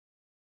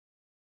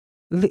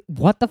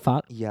 What the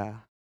fuck? Yeah,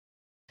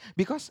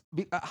 because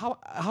how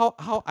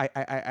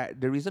I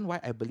the reason why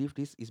I believe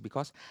this is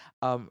because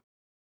the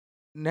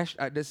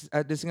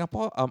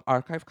Singapore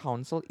Archive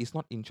Council is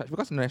not in charge,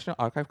 because the National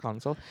Archive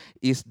Council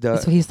is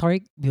It's for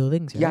historic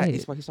buildings, right? yeah,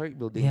 it's for historic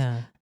buildings.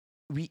 Yeah.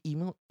 We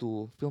emailed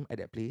to film at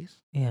that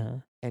place, Yeah.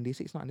 and they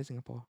say it's not under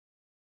Singapore.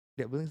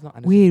 That building's not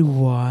under Wait,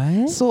 Singapore.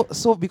 what?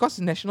 So because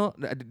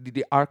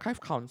the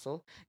Archive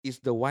Council is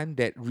the one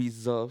that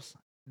reserves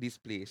this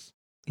place.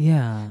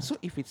 Yeah. So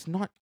if it's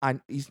not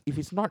if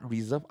it's not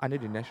reserved under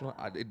the National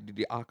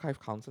the Archive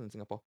Council in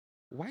Singapore,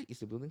 why is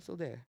the building still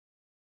there?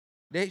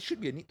 There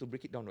should be a need to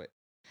break it down, right?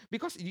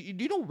 Because do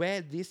you know where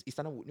this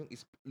Istana Woodnyuk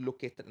is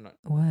located or not?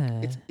 Where?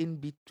 It's in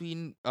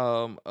between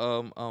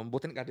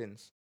Botanic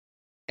Gardens.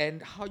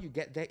 And how you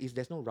get there is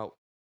there's no route.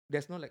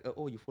 There's no like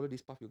you follow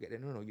this path you get there.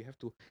 No, you have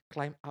to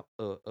climb up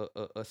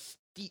a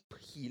steep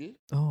hill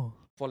Oh.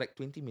 for like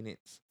 20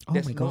 minutes. Oh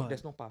my God.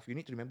 There's no path. You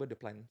need to remember the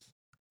plans.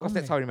 Oh Because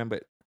that's my- how I remember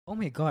it. Oh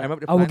my God.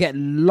 remember the I will plans. get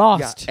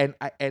lost. Yeah,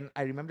 and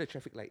I remember the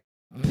traffic light.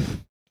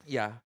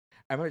 Yeah.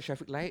 I remember the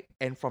traffic light,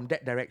 and from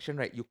that direction,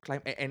 right, you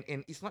climb, and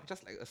it's not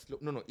just like a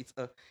slope. No, it's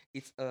a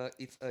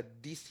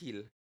this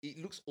hill. It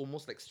looks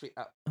almost like straight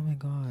up. Oh my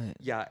God.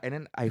 Yeah, and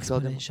then I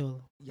felt them.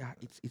 Exponential. Yeah,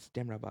 it's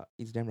damn rabak.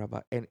 It's damn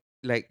rabak. And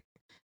like,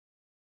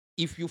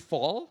 if you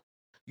fall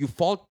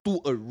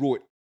to a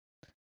road.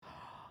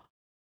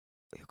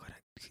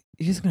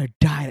 You're just gonna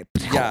die.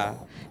 Yeah,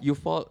 you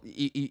fall.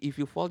 If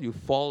you fall, you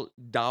fall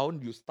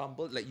down. You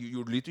stumble, like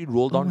you literally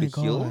roll Oh down my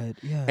the hill, God.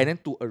 Yeah. and then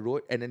to a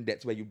road, and then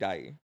that's where you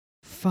die.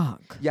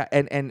 Fuck. Yeah,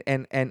 and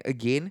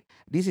again,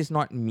 this is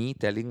not me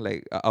telling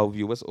like our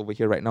viewers over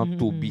here right now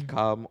to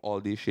become all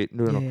this shit.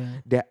 No. Yeah.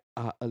 There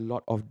are a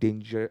lot of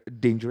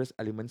dangerous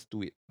elements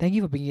to it. Thank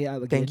you for bringing it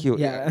up again. Thank you.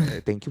 Yeah.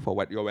 Thank you for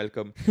what. You're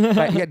welcome.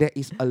 But yeah, there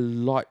is a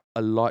lot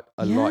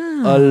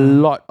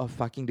Yeah. of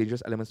fucking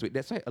dangerous elements to it.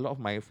 That's why a lot of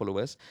my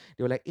followers,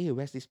 they were like, "Hey,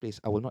 where's this place?"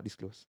 I will not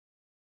disclose.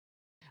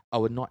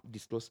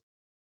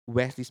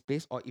 Where's this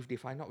place, or if they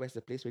find out where's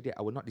the place already,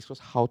 I will not disclose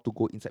how to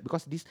go inside,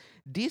 because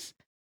these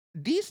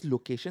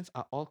locations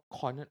are all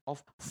cornered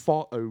off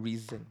for a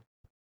reason.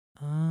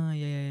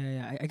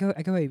 Yeah. I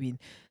get what you mean.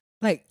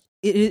 Like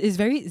it's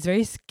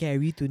very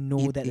scary to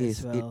know It that is.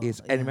 as well. It is.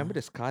 And remember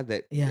the scar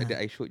that Yeah. that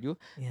I showed you?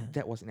 Yeah.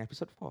 That was in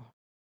episode 4.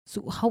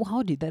 So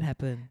how did that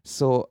happen?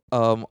 So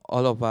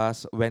all of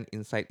us went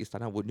inside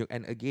Istana Woodnyuk,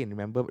 and again,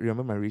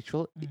 remember my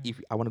ritual?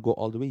 If I want to go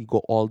all the way, you go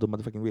all the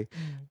motherfucking way.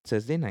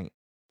 Thursday night,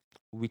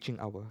 witching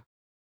hour.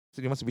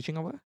 So you know what's witching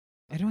hour?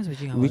 I don't know what's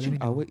witching hour. Witching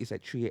Let me know. hour is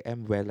at 3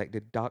 a.m. where like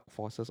the dark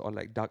forces or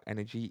like dark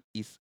energy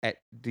is at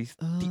this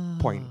deep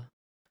point.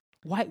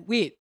 Why?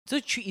 Wait. So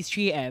it's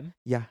 3 a.m.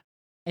 Yeah,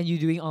 and you're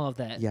doing all of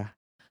that. yeah,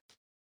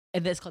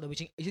 And that's called the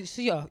witching.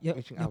 So you're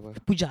witching hour.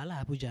 puja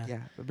lah, puja.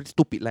 Yeah, but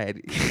stupid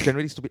like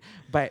generally stupid.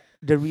 But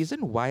the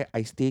reason why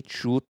I stay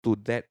true to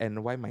that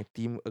and why my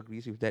team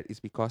agrees with that is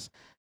because,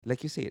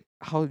 like you said,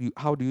 how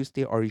do you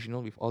stay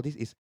original with all this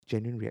is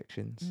genuine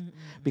reactions.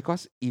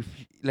 Because if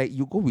like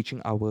you go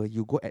witching hour,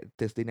 you go at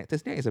Thursday night.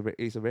 Thursday night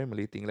is a very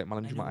Malay thing, like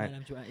Malam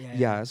Jumaat.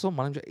 Yeah, so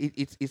Malam Jumaat,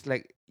 it's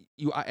like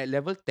you are at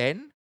level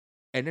 10,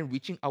 and then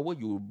witching hour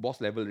you boss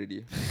level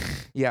already.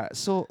 Yeah,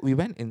 so we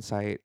went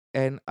inside.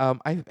 And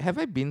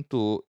I been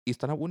to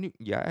Istana Woodnyuk?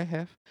 Yeah, I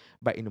have,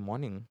 but in the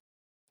morning.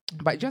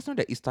 But just know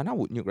that Istana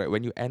Woodnyuk, right?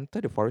 When you enter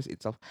the forest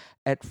itself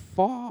at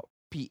 4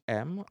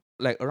 p.m.,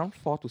 like around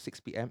 4 to 6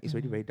 p.m., it's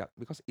already very dark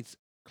because it's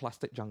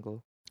clustered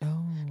jungle.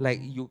 Oh. Like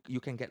you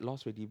can get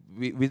lost already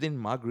within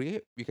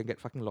Margaret. You can get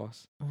fucking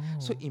lost. Oh.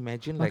 So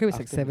imagine Margaret like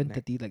was like after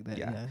midnight. 7:30 like that.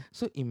 Yeah.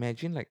 So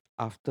imagine like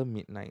after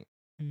midnight.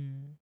 So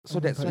Oh my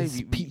that's God, why it's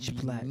we pitch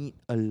black. need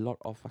a lot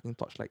of fucking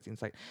torchlights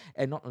inside.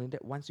 And not only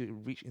that, once you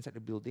reach inside the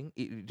building,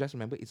 just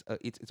remember it's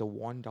a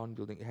worn down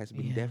building. It has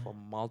been there Yeah. for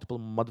multiple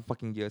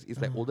motherfucking years.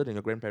 It's like older than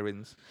your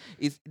grandparents.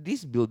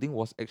 This building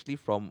was actually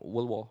from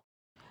World War.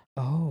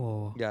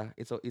 Oh. Yeah,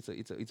 it's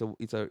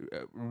a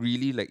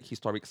really like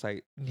historic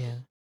site.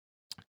 Yeah.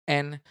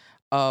 And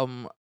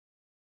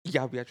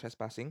yeah, we are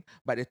trespassing.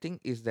 But the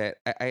thing is that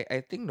I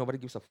think nobody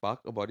gives a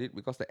fuck about it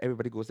because like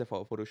everybody goes there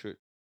for a photo shoot.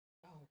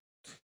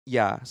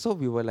 Yeah, so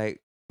we were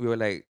like,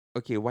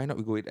 okay, why not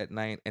we go it at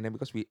night? And then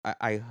because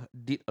I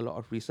did a lot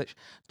of research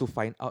to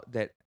find out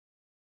that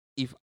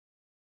if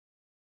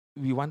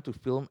we want to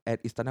film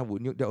at Istana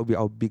Woodnyuk, that will be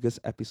our biggest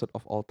episode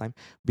of all time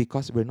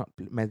because we're not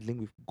meddling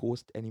with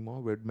ghosts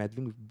anymore. We're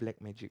meddling with black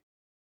magic.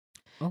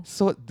 Oh.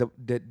 So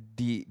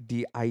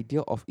the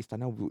idea of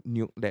Istana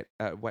Woodnyuk that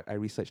what I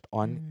researched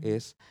on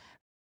is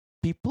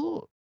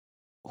people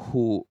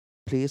who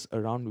plays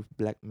around with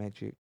black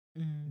magic.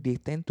 They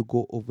tend to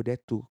go over there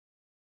to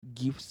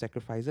give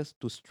sacrifices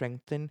to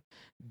strengthen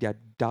their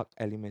dark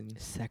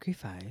elements.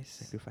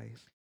 Sacrifice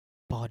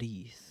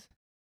bodies.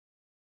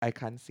 I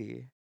can't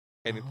say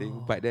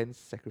anything, but then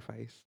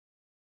sacrifice.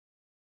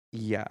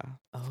 Yeah.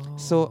 Oh.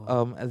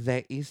 So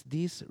there is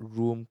this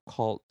room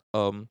called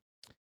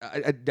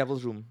a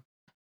devil's room.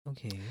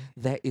 Okay.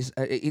 There is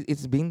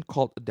it's being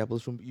called a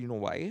devil's room. You know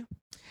why?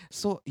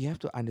 So you have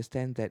to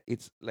understand that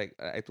it's like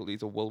I told you,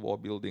 it's a World War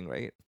building,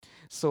 right?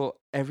 So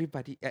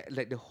everybody,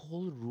 like the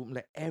whole room,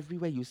 like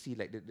everywhere you see,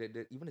 like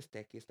the even the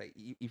staircase, like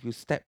if you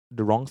step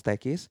the wrong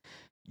staircase,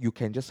 you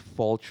can just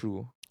fall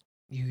through.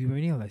 You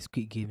really have like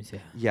Squid Games, yeah.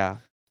 Yeah.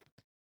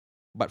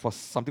 But for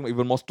something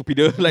even more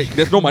stupider, like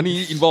there's no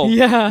money involved.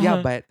 Yeah.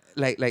 But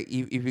like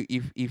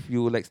if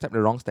you like step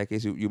the wrong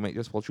staircase, you might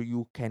just fall through.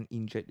 You can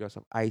injure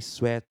yourself. I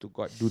swear to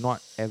God, do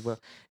not ever.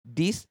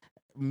 This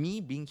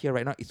me being here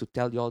right now is to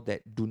tell y'all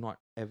that do not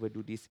ever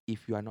do this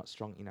if you are not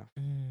strong enough.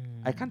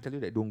 I can't tell you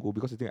that don't go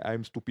because I think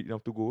I'm stupid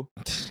enough to go.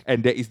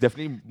 And there is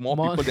definitely more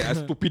people that are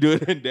stupider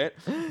than that.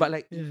 But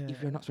like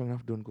if you're not strong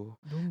enough, don't go.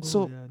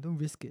 Don't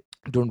risk it.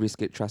 Don't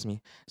risk it, trust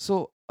me.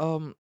 So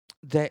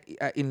there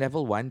in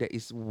level 1 there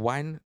is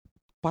one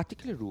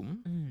particular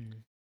room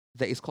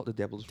that is called the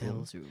Devil's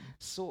Room.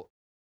 So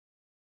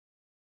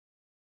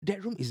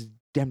that room is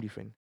damn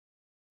different.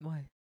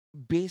 Why?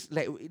 Very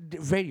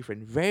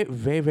different, very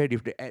very very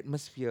different. The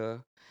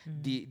atmosphere,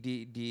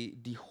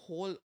 the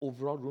whole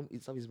overall room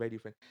itself is very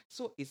different.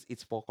 So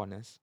it's 4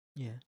 corners.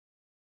 Yeah.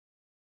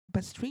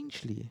 But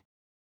strangely,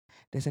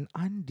 there's an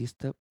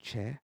undisturbed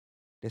chair.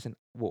 I'm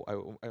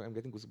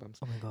getting goosebumps.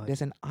 Oh my god.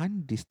 There's an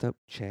undisturbed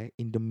chair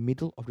in the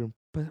middle of the room,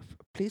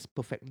 placed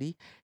perfectly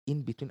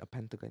in between a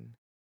pentagon.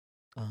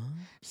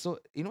 So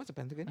you know what's a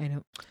pentagon? I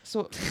know.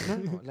 So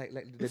no, like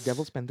the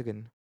devil's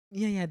pentagon.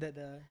 Yeah,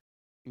 the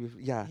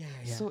Yeah.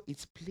 So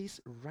it's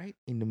placed right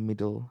in the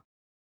middle.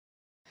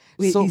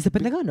 Wait, so is the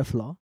pentagon on the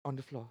floor? On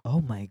the floor.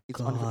 Oh my It's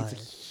god. on the floor.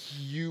 It's a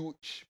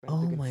huge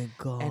pentagon. Oh my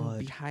god. And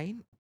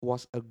behind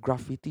was a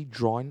graffiti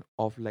drawn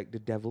of like the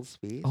devil's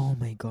face. Oh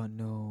my god,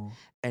 no.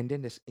 And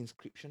then there's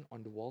inscription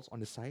on the walls on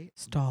the side.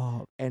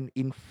 Stop. And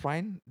in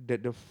front,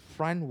 the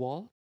front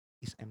wall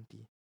is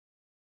empty.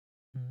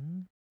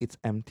 It's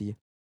empty.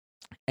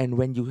 And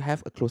when you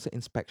have a closer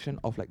inspection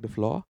of like the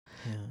floor,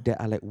 there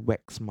are like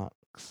wax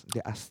marks,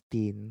 there are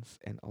stains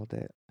and all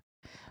that.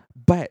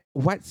 But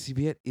what's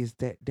weird is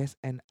that there's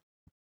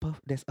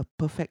a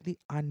perfectly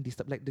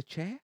undisturbed, like the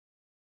chair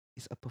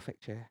is a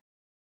perfect chair.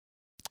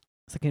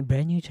 It's like a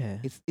brand new chair.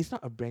 It's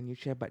not a brand new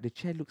chair, but the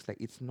chair looks like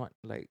it's not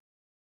like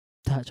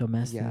touch or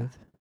messed with.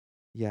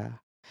 Yeah.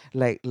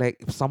 Like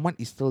if someone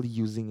is still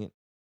using it.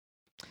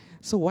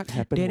 So what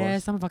happened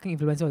was some fucking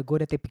influencer will go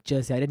there take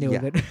pictures, then they will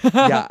get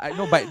yeah, I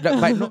know, but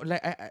no,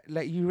 like I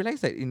like you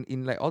realize that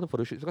in like all the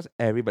photo shoots, because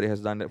everybody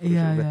has done that photo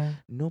shoot, like,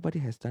 nobody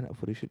has done a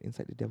photo shoot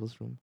inside the Devil's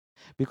Room.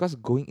 Because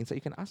going inside,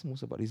 you can ask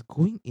Musa about this.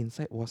 Going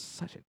inside was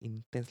such an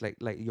intense,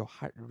 like your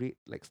heart rate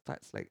like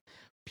starts like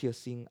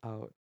piercing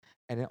out,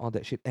 and then all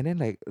that shit. And then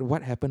like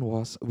what happened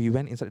was we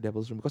went inside the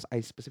Devil's Room because I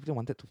specifically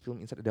wanted to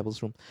film inside the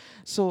Devil's Room.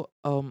 So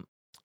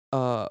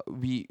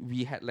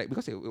we had like,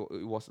 because it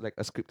was like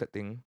a scripted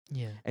thing,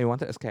 and we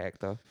wanted a scare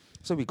actor,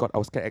 so we got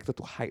our scare actor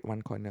to hide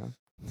one corner.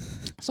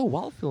 So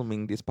while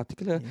filming this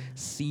particular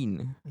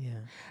scene,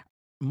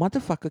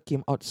 motherfucker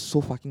came out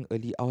so fucking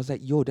early. I was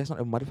like, yo, that's not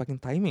a motherfucking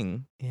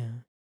timing.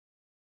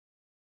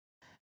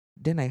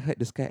 Then I heard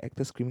the scare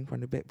actor screaming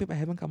from the back, babe, I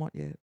haven't come out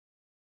yet.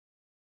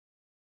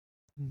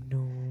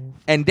 No.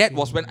 And that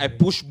was when I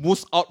pushed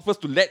Moose out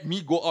first to let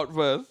me go out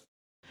first.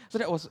 So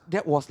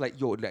that was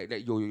like yo,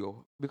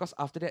 because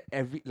after that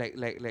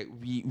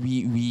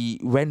we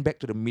went back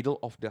to the middle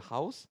of the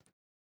house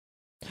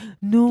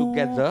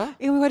together.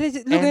 Oh my god,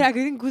 look at it, I'm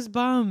getting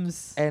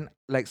goosebumps. And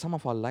like some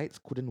of our lights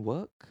couldn't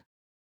work.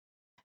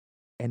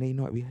 And then you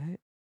know what we had?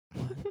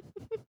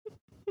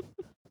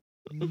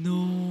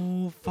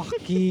 No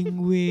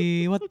fucking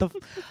way. What the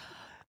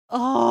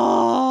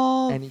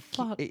Oh, and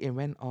fuck. It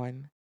went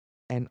on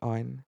and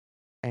on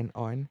and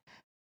on.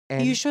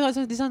 And are you sure this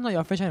is not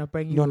your friend trying to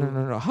prank you?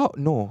 No. How?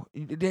 No.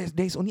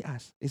 There's only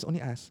us. It's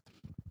only us.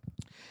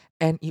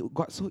 And it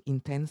got so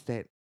intense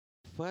that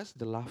first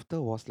the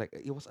laughter was like,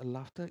 it was a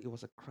laughter, it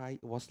was a cry,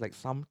 it was like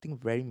something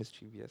very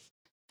mischievous.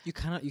 You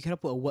cannot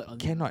put a word on it.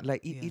 Cannot.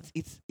 Like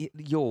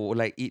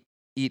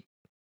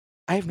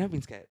I've never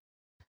been scared.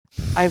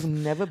 I've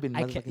never been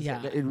motherfucking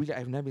scared. Like, really,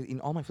 I've never been, in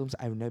all my films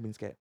I've never been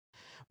scared.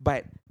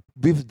 But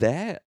with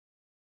that,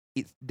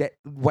 it's that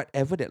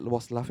whatever that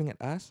was laughing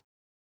at us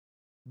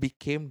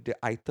became the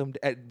item,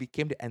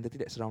 became the entity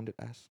that surrounded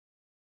us.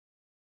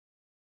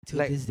 To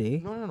like, this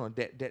day? No.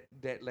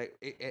 That like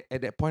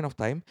at that point of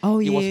time,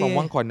 it was from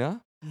one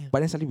corner, but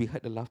then suddenly we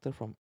heard the laughter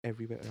from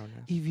everywhere around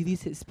us. He really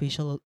said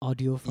spatial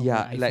audio from the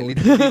iPhone. Like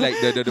literally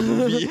like the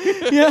movie.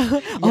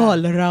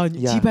 All around.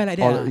 Chibai like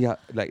that.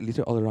 Like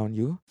literally all around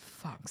you.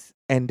 Fucks.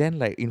 And then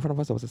like in front of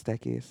us there was a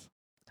staircase.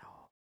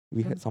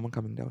 We heard someone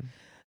coming down.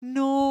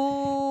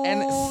 No.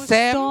 And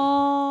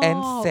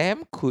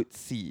Sam could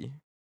see.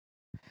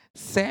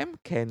 Sam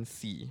can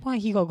see. Why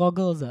he got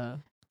goggles?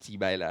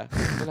 Cibai lah.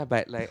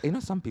 But like, you know,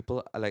 some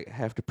people are like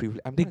have the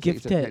privilege. I'm the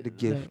gifted, the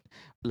gift,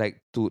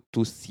 like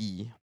to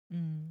see.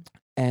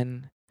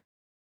 And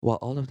while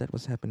all of that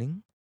was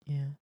happening,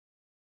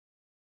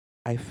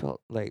 I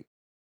felt like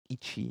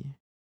itchy.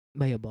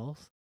 By your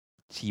balls?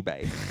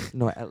 Cibai.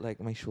 No, at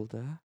like my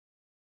shoulder.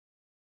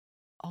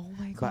 Oh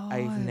my god. But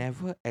I've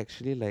never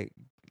actually like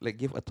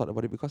give a thought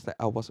about it because like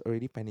I was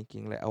already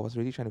panicking. Like I was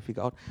really trying to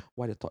figure out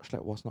why the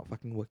torchlight was not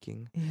fucking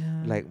working.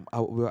 Like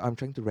I'm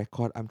trying to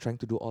record, I'm trying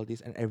to do all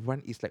this, and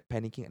everyone is like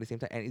panicking at the same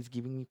time, and it's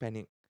giving me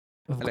panic.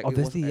 Like,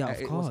 obviously, of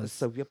it course. was a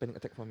severe panic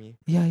attack for me.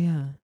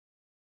 Yeah.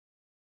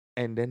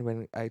 And then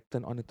when I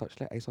turned on the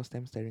torchlight, I saw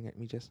Sam staring at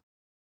me just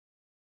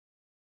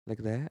like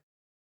that.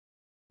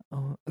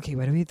 Oh, okay.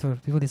 By the way, for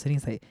people listening,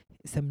 it's like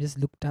Sam just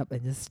looked up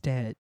and just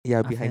stared.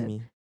 Yeah, behind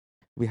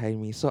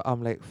me. So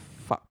I'm like,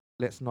 fuck.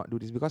 let's not do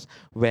this, because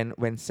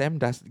when Sam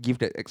does give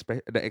the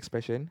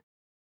expression,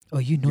 Oh,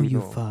 you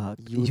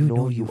fucked. You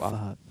know you are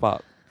fucked.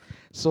 fucked.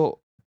 So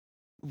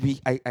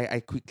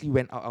I quickly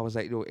went out. I was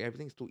like, yo,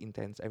 everything is too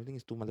intense. Everything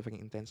is too motherfucking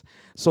intense.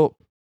 So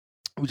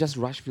we just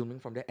rushed filming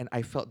from there, and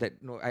I felt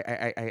that no,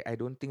 I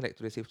don't think like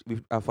to the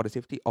safety for the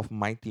safety of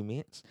my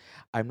teammates,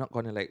 I'm not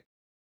gonna like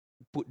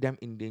put them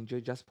in danger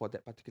just for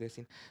that particular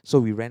scene. So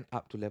we ran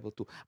up to level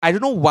 2. I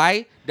don't know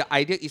why. The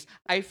idea is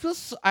I feel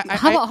so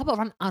How about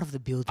run out of the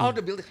building? out of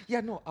the building.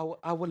 Yeah, no,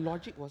 our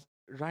logic was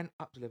run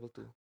up to level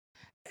 2.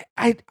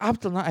 I up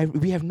till now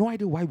we have no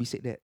idea why we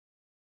said that.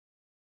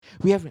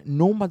 We have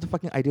no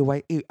motherfucking idea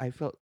why. I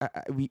felt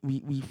we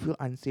feel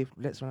unsafe.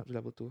 Let's run up to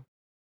level 2.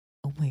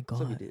 Oh my god.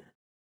 So we did.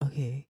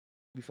 Okay.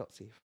 We felt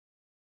safe.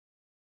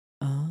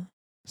 Uh.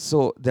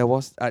 So there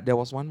was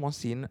one more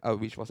scene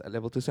which was at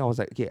level 2. So I was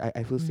like, okay,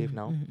 I feel safe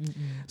now. Mm.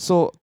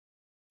 So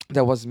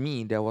there was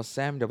me, there was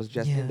Sam, there was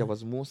Jasmine, Yeah. there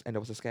was Moose, and there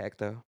was a scare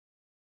actor.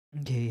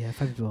 Okay, yeah,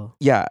 5 people.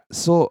 Yeah.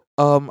 So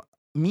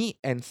me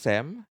and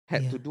Sam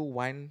had Yeah. to do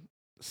one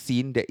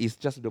scene that is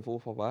just the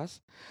both of us.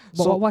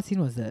 But So what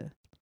scene was that?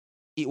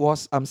 it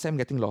was Sam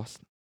getting lost.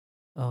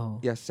 Oh.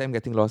 Yeah, Sam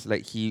getting lost.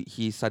 Like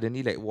he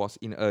suddenly like was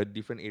in a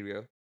different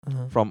area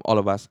Uh-huh. from all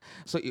of us.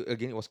 So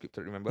again, it was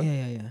scripted. Remember?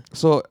 Yeah.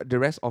 So the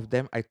rest of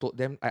them, I told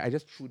them, I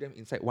just threw them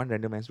inside one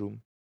random ass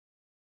room.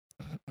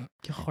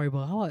 You're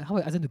horrible. How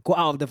I asked them to go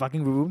out of the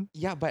fucking room?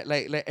 Yeah, but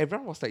like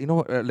everyone was like,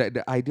 like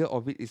the idea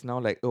of it is now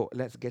like, oh,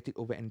 let's get it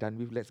over and done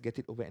with. Let's get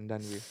it over and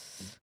done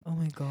with. Oh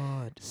my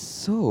god.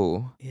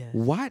 So Yes.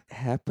 what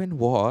happened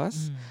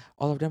was Mm.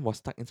 all of them was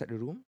stuck inside the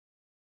room,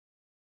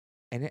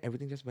 and then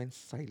everything just went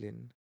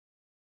silent.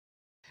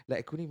 Like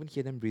I couldn't even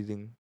hear them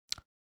breathing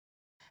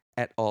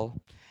at all.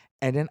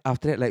 And then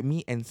after that, like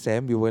me and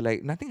Sam, we were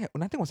like nothing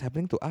was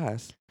happening to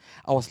us.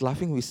 I was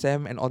laughing with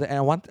Sam and all that,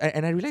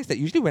 and I realized that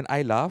usually when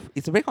I laugh,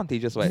 it's very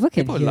contagious, right?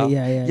 People can hear,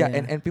 laugh. yeah.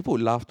 And people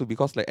would laugh too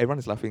because like everyone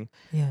is laughing.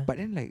 Yeah. But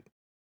then like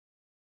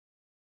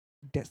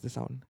that's the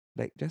sound.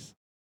 Like just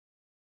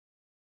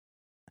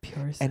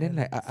Pure and then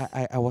like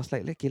silence. I was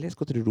like, okay, let's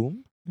go to the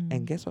room,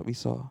 and Mm. guess what we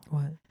saw?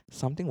 What?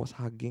 Something was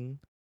hugging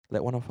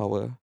like one of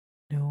our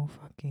No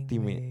fucking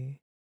teammate. way.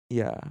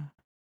 Yeah.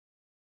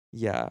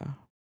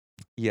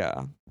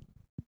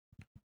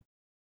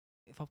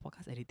 For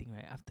podcast editing,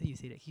 right? After you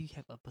say that, you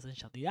have a person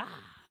shouting, yeah.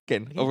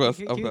 Can Okay, of course,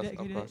 can of you do course, that?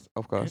 Can of you do course,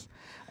 of course,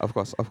 of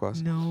course, of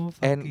course. No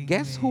fucking And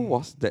guess who way.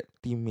 was that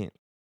teammate?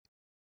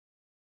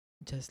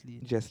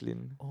 Jaslyn.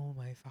 Jaslyn. Oh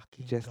my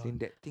fucking Jaslyn, god.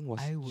 that thing was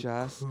I would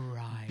just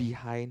cry.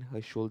 behind her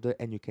shoulder,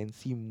 and you can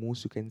see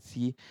Moose, you can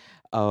see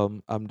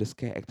the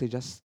scare actor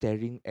just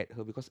staring at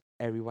her because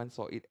everyone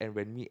saw it, and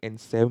when me and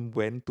Sam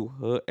went to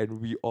her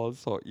and we all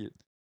saw it.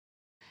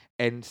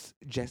 And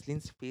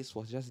Jaslyn's face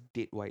was just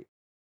dead white.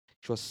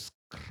 She was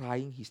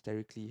crying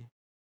hysterically.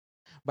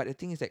 But the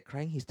thing is that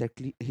crying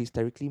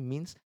hysterically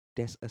means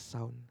there's a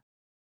sound.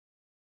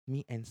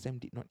 Me and Sam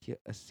did not hear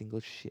a single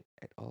shit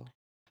at all.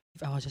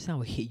 If I was just I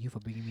would hate you for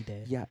bringing me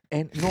there. Yeah,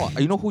 and no,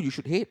 you know who you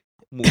should hate?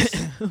 Moose.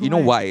 You know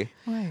why?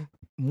 Why?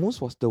 Moose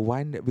was the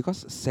one that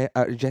because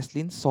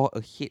Jaslyn saw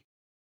a head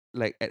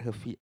like at her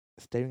feet,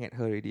 staring at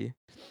her already.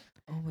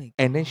 Oh my god.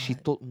 And then she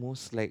told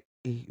Moose like,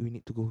 "Hey, we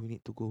need to go.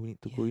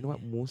 You know what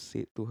Yeah. Moose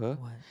said to her?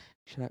 What?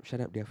 Shut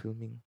up, they're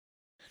filming."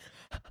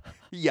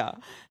 Yeah.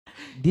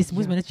 This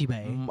moose Yeah. mana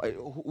cibai?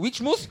 Which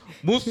Moose?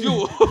 Moose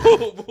you.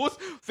 Moose.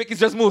 Fake is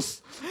just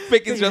Moose.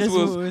 Fake is just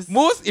Moose.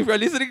 Moose, if you're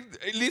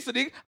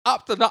listening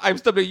up to now, I'm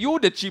still like, you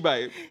the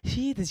chibai.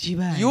 She the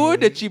cibai. You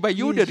the chibai.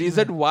 You the the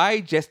reason chibai.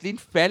 why Jaslyn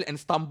fell and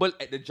stumbled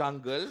at the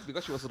jungle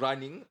because she was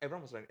running.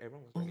 Everyone was running.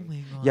 Oh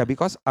my god. Yeah,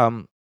 because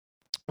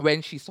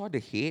when she saw the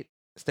head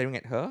staring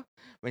at her,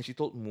 when she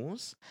told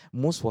Moose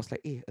was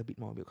like, a bit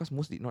more because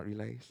Moose did not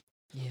realize.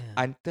 Yeah.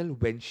 Until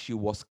when she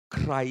was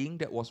crying,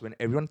 that was when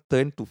everyone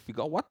turned to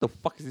figure out what the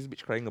fuck is this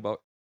bitch crying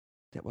about.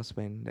 That was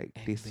when like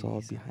they saw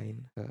Everybody saw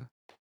behind her.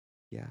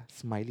 Yeah,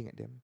 smiling at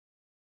them.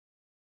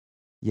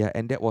 Yeah,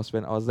 and that was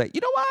when I was like, you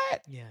know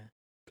what? Yeah.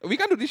 We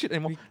can't do this shit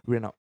anymore. We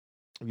ran out.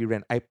 We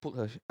ran. I pulled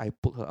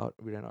her out.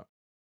 We ran out.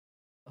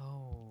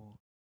 Oh.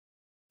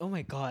 Oh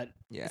my god.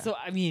 Yeah. So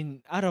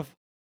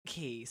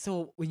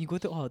so when you go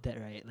through all of that,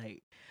 right?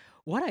 Like,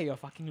 what are your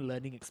fucking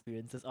learning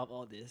experiences of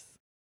all this?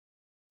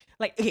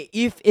 Like, okay,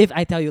 if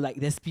I tell you like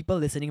there's people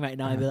listening right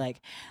now and be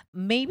like,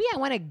 maybe I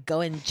want to go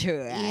and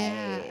try.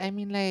 Yeah, I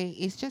mean like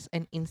it's just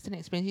an instant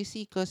experience. You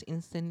see cause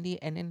instantly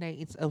and then like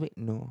it's away.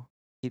 No.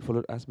 It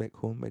followed us back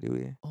home, by the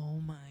way. Oh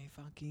my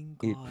fucking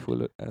god. It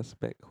followed us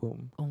back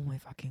home. Oh my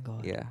fucking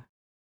god. Yeah.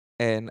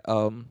 And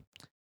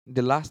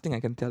the last thing I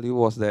can tell you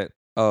was that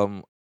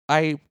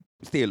I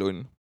stay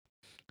alone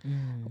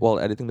while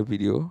editing the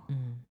video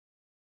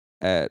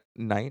at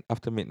night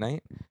after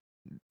midnight.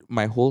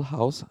 My whole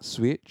house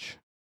switch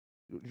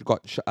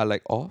got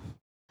like off,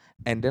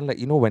 and then like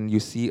when you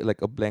see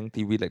like a blank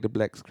TV, like the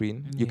black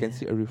screen, you can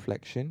see a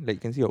reflection, like you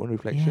can see your own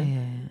reflection.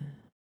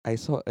 Yeah. I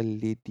saw a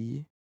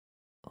lady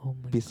Oh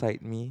my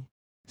beside me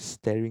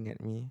staring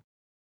at me,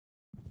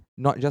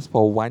 not just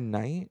for one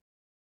night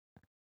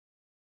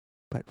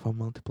but for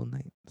multiple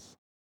nights.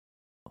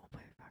 Oh my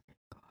fucking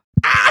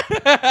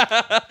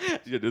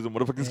Yeah, there's a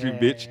motherfucking scream,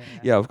 bitch.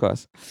 Yeah, of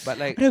course. But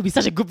like, That would be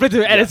such a good place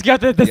to add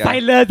the Yeah.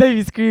 silence, then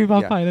we scream.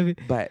 Yeah. I love it.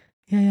 but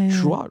Yeah.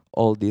 throughout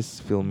all this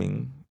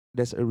filming,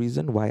 there's a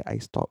reason why I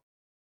stopped.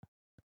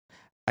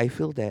 I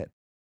feel that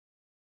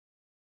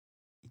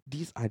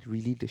these are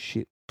really the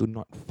shit to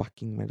not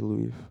fucking meddle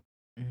with.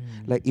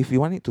 Like, if you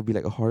want it to be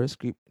like a horror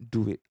script,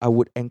 do it. I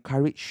would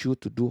encourage you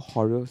to do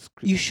horror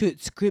script. you should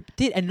script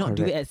it and not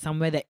do it Correct. at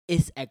somewhere that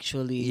is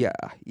actually Yeah.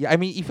 I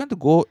mean, if you want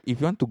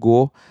to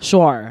go,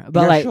 sure,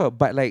 but yeah, like sure.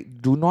 But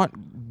like, do not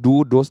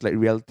do those like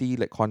reality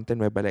like content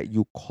whereby like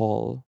you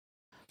call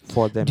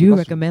for them. do you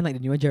because recommend like the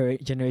newer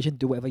generation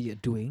do whatever you're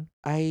doing?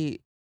 I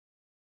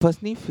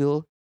personally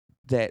feel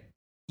that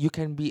you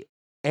can be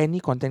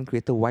any content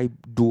creator. Why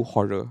do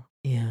horror?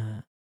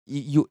 Yeah.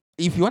 You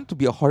if you want to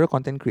be a horror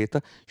content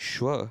creator,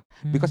 sure,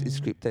 because it's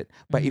Mm. scripted.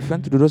 But if you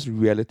want to do those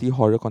reality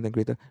horror content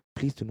creator,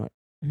 please do not.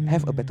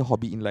 Have a Mm. better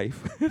hobby in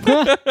life.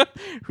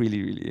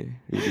 really.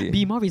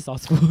 Be more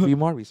resourceful. Be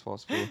more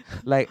resourceful.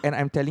 Like, and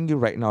I'm telling you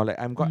right now, like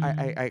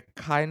I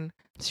can't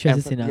Stress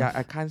is enough. Yeah,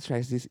 I can't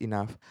stress this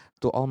enough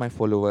to all my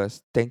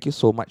followers. Thank you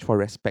so much for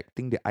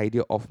respecting the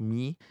idea of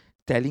me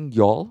telling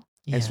y'all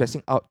and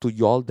stressing out to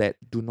y'all that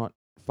do not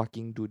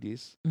fucking do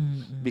this.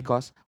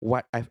 Because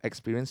what I've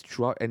experienced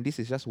throughout, and this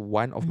is just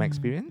one of my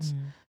experience,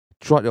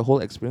 throughout the whole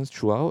experience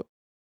throughout,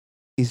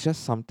 is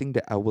just something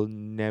that I will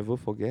never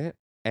forget.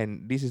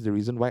 And this is the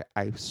reason why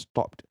I've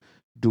stopped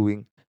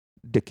doing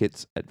the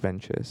kids'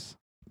 adventures.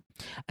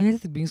 I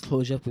guess it brings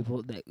closure to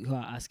people that who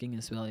are asking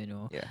as well,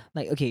 Yeah.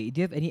 Like, okay,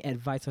 do you have any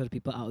advice for the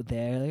people out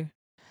there?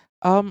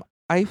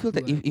 I feel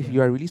that Who if are-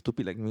 you are really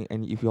stupid like me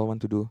and if you all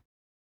want to do,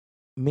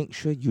 make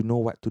sure you know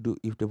what to do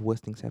if the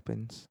worst things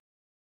happens.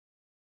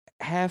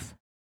 Have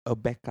a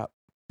backup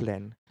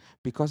plan.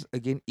 Because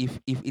again, if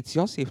it's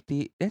your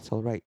safety, that's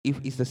all right. If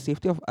it's the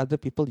safety of other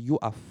people, you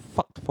are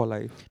fucked for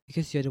life.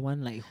 Because you're the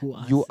one like who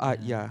asked. You are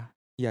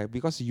yeah,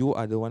 because you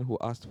are the one who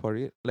asked for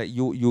it. Like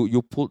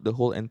you pulled the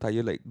whole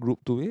entire like group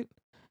to it,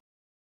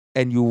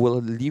 and you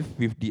will live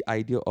with the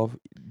idea of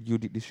you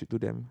did this shit to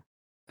them,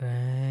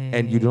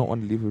 and you don't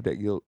want to live with that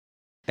guilt.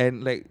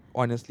 And like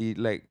honestly,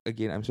 like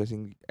again, I'm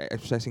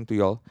stressing to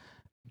y'all,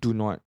 do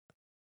not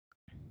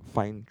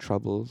find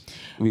troubles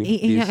with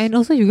Yeah, this. and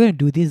also you're gonna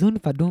do this.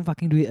 Don't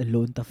fucking do it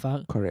alone, the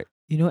fuck. Correct.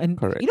 And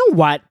Correct. you know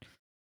what?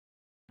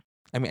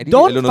 I mean, I did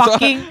Don't it alone also.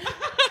 fucking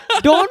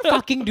don't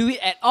fucking do it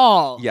at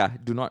all. Yeah,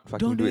 do not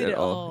fucking Don't do it at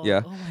all. all.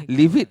 Yeah, Oh my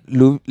leave God. it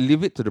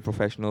leave it to the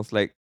professionals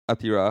like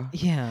Atira.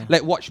 Yeah.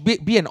 Like watch,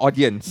 be an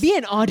audience. Be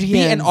an audience.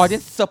 Be an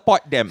audience.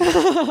 Support them.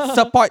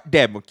 Support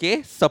them.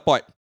 Okay.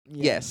 Support.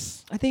 Yeah.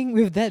 Yes. I think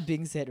with that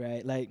being said,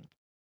 right, like,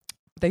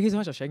 thank you so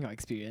much for sharing your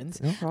experience.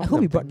 No I problem. hope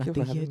we brought Thank you for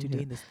nothing here having me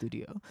today in the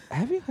studio.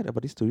 Have you heard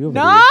about this studio?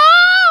 No, by the way?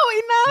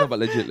 enough. No, but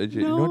legit.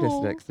 You know, there's No.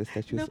 like the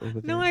statues over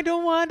there. No, I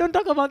don't want. Don't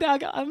talk about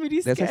that. I'm really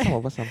There's scared. like some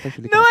of us sometimes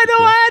really. No, I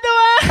don't want.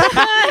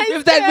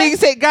 With that being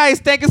said, guys,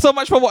 thank you so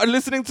much for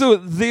listening to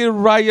the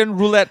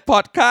RayyanRoulette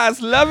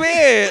Podcast. Love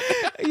it.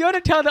 You want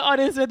to tell the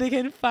audience where they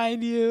can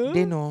find you?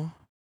 They know.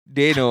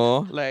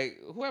 Like,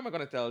 who am I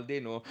gonna tell? They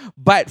know.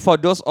 But for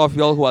those of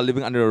y'all who are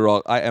living under a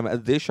rock, I am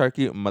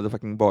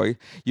TheSharkyyBoyy.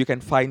 You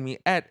can find me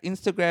at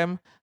Instagram,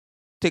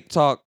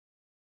 TikTok,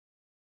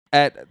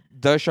 at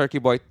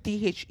TheSharkyyBoyy,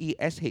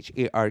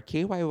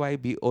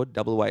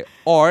 TheSharkyyBoyy.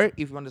 Or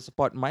if you want to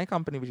support my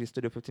company, which is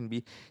Studio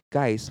 15B,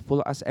 guys,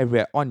 follow us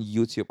everywhere on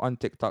YouTube, on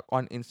TikTok,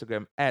 on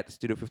Instagram at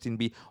Studio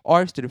 15B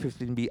or Studio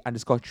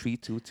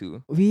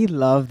 15B_322. We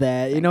love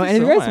that. Thank And you if you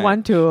so guys much.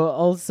 want to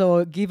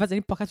also give us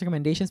any podcast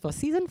recommendations for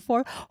season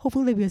 4,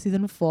 hopefully there'll be a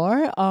season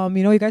 4.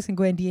 You guys can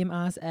go and DM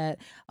us at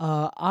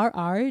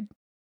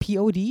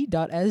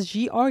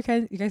rrpod.sg, or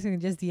you guys can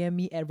just DM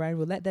me at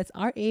RayyanRoulette. That's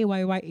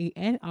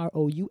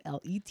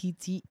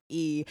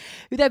RayyanRoulette.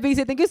 With that being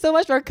said, thank you so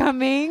much for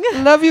coming.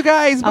 Love you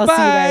guys. Bye I'll see you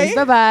guys.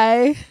 Bye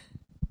bye.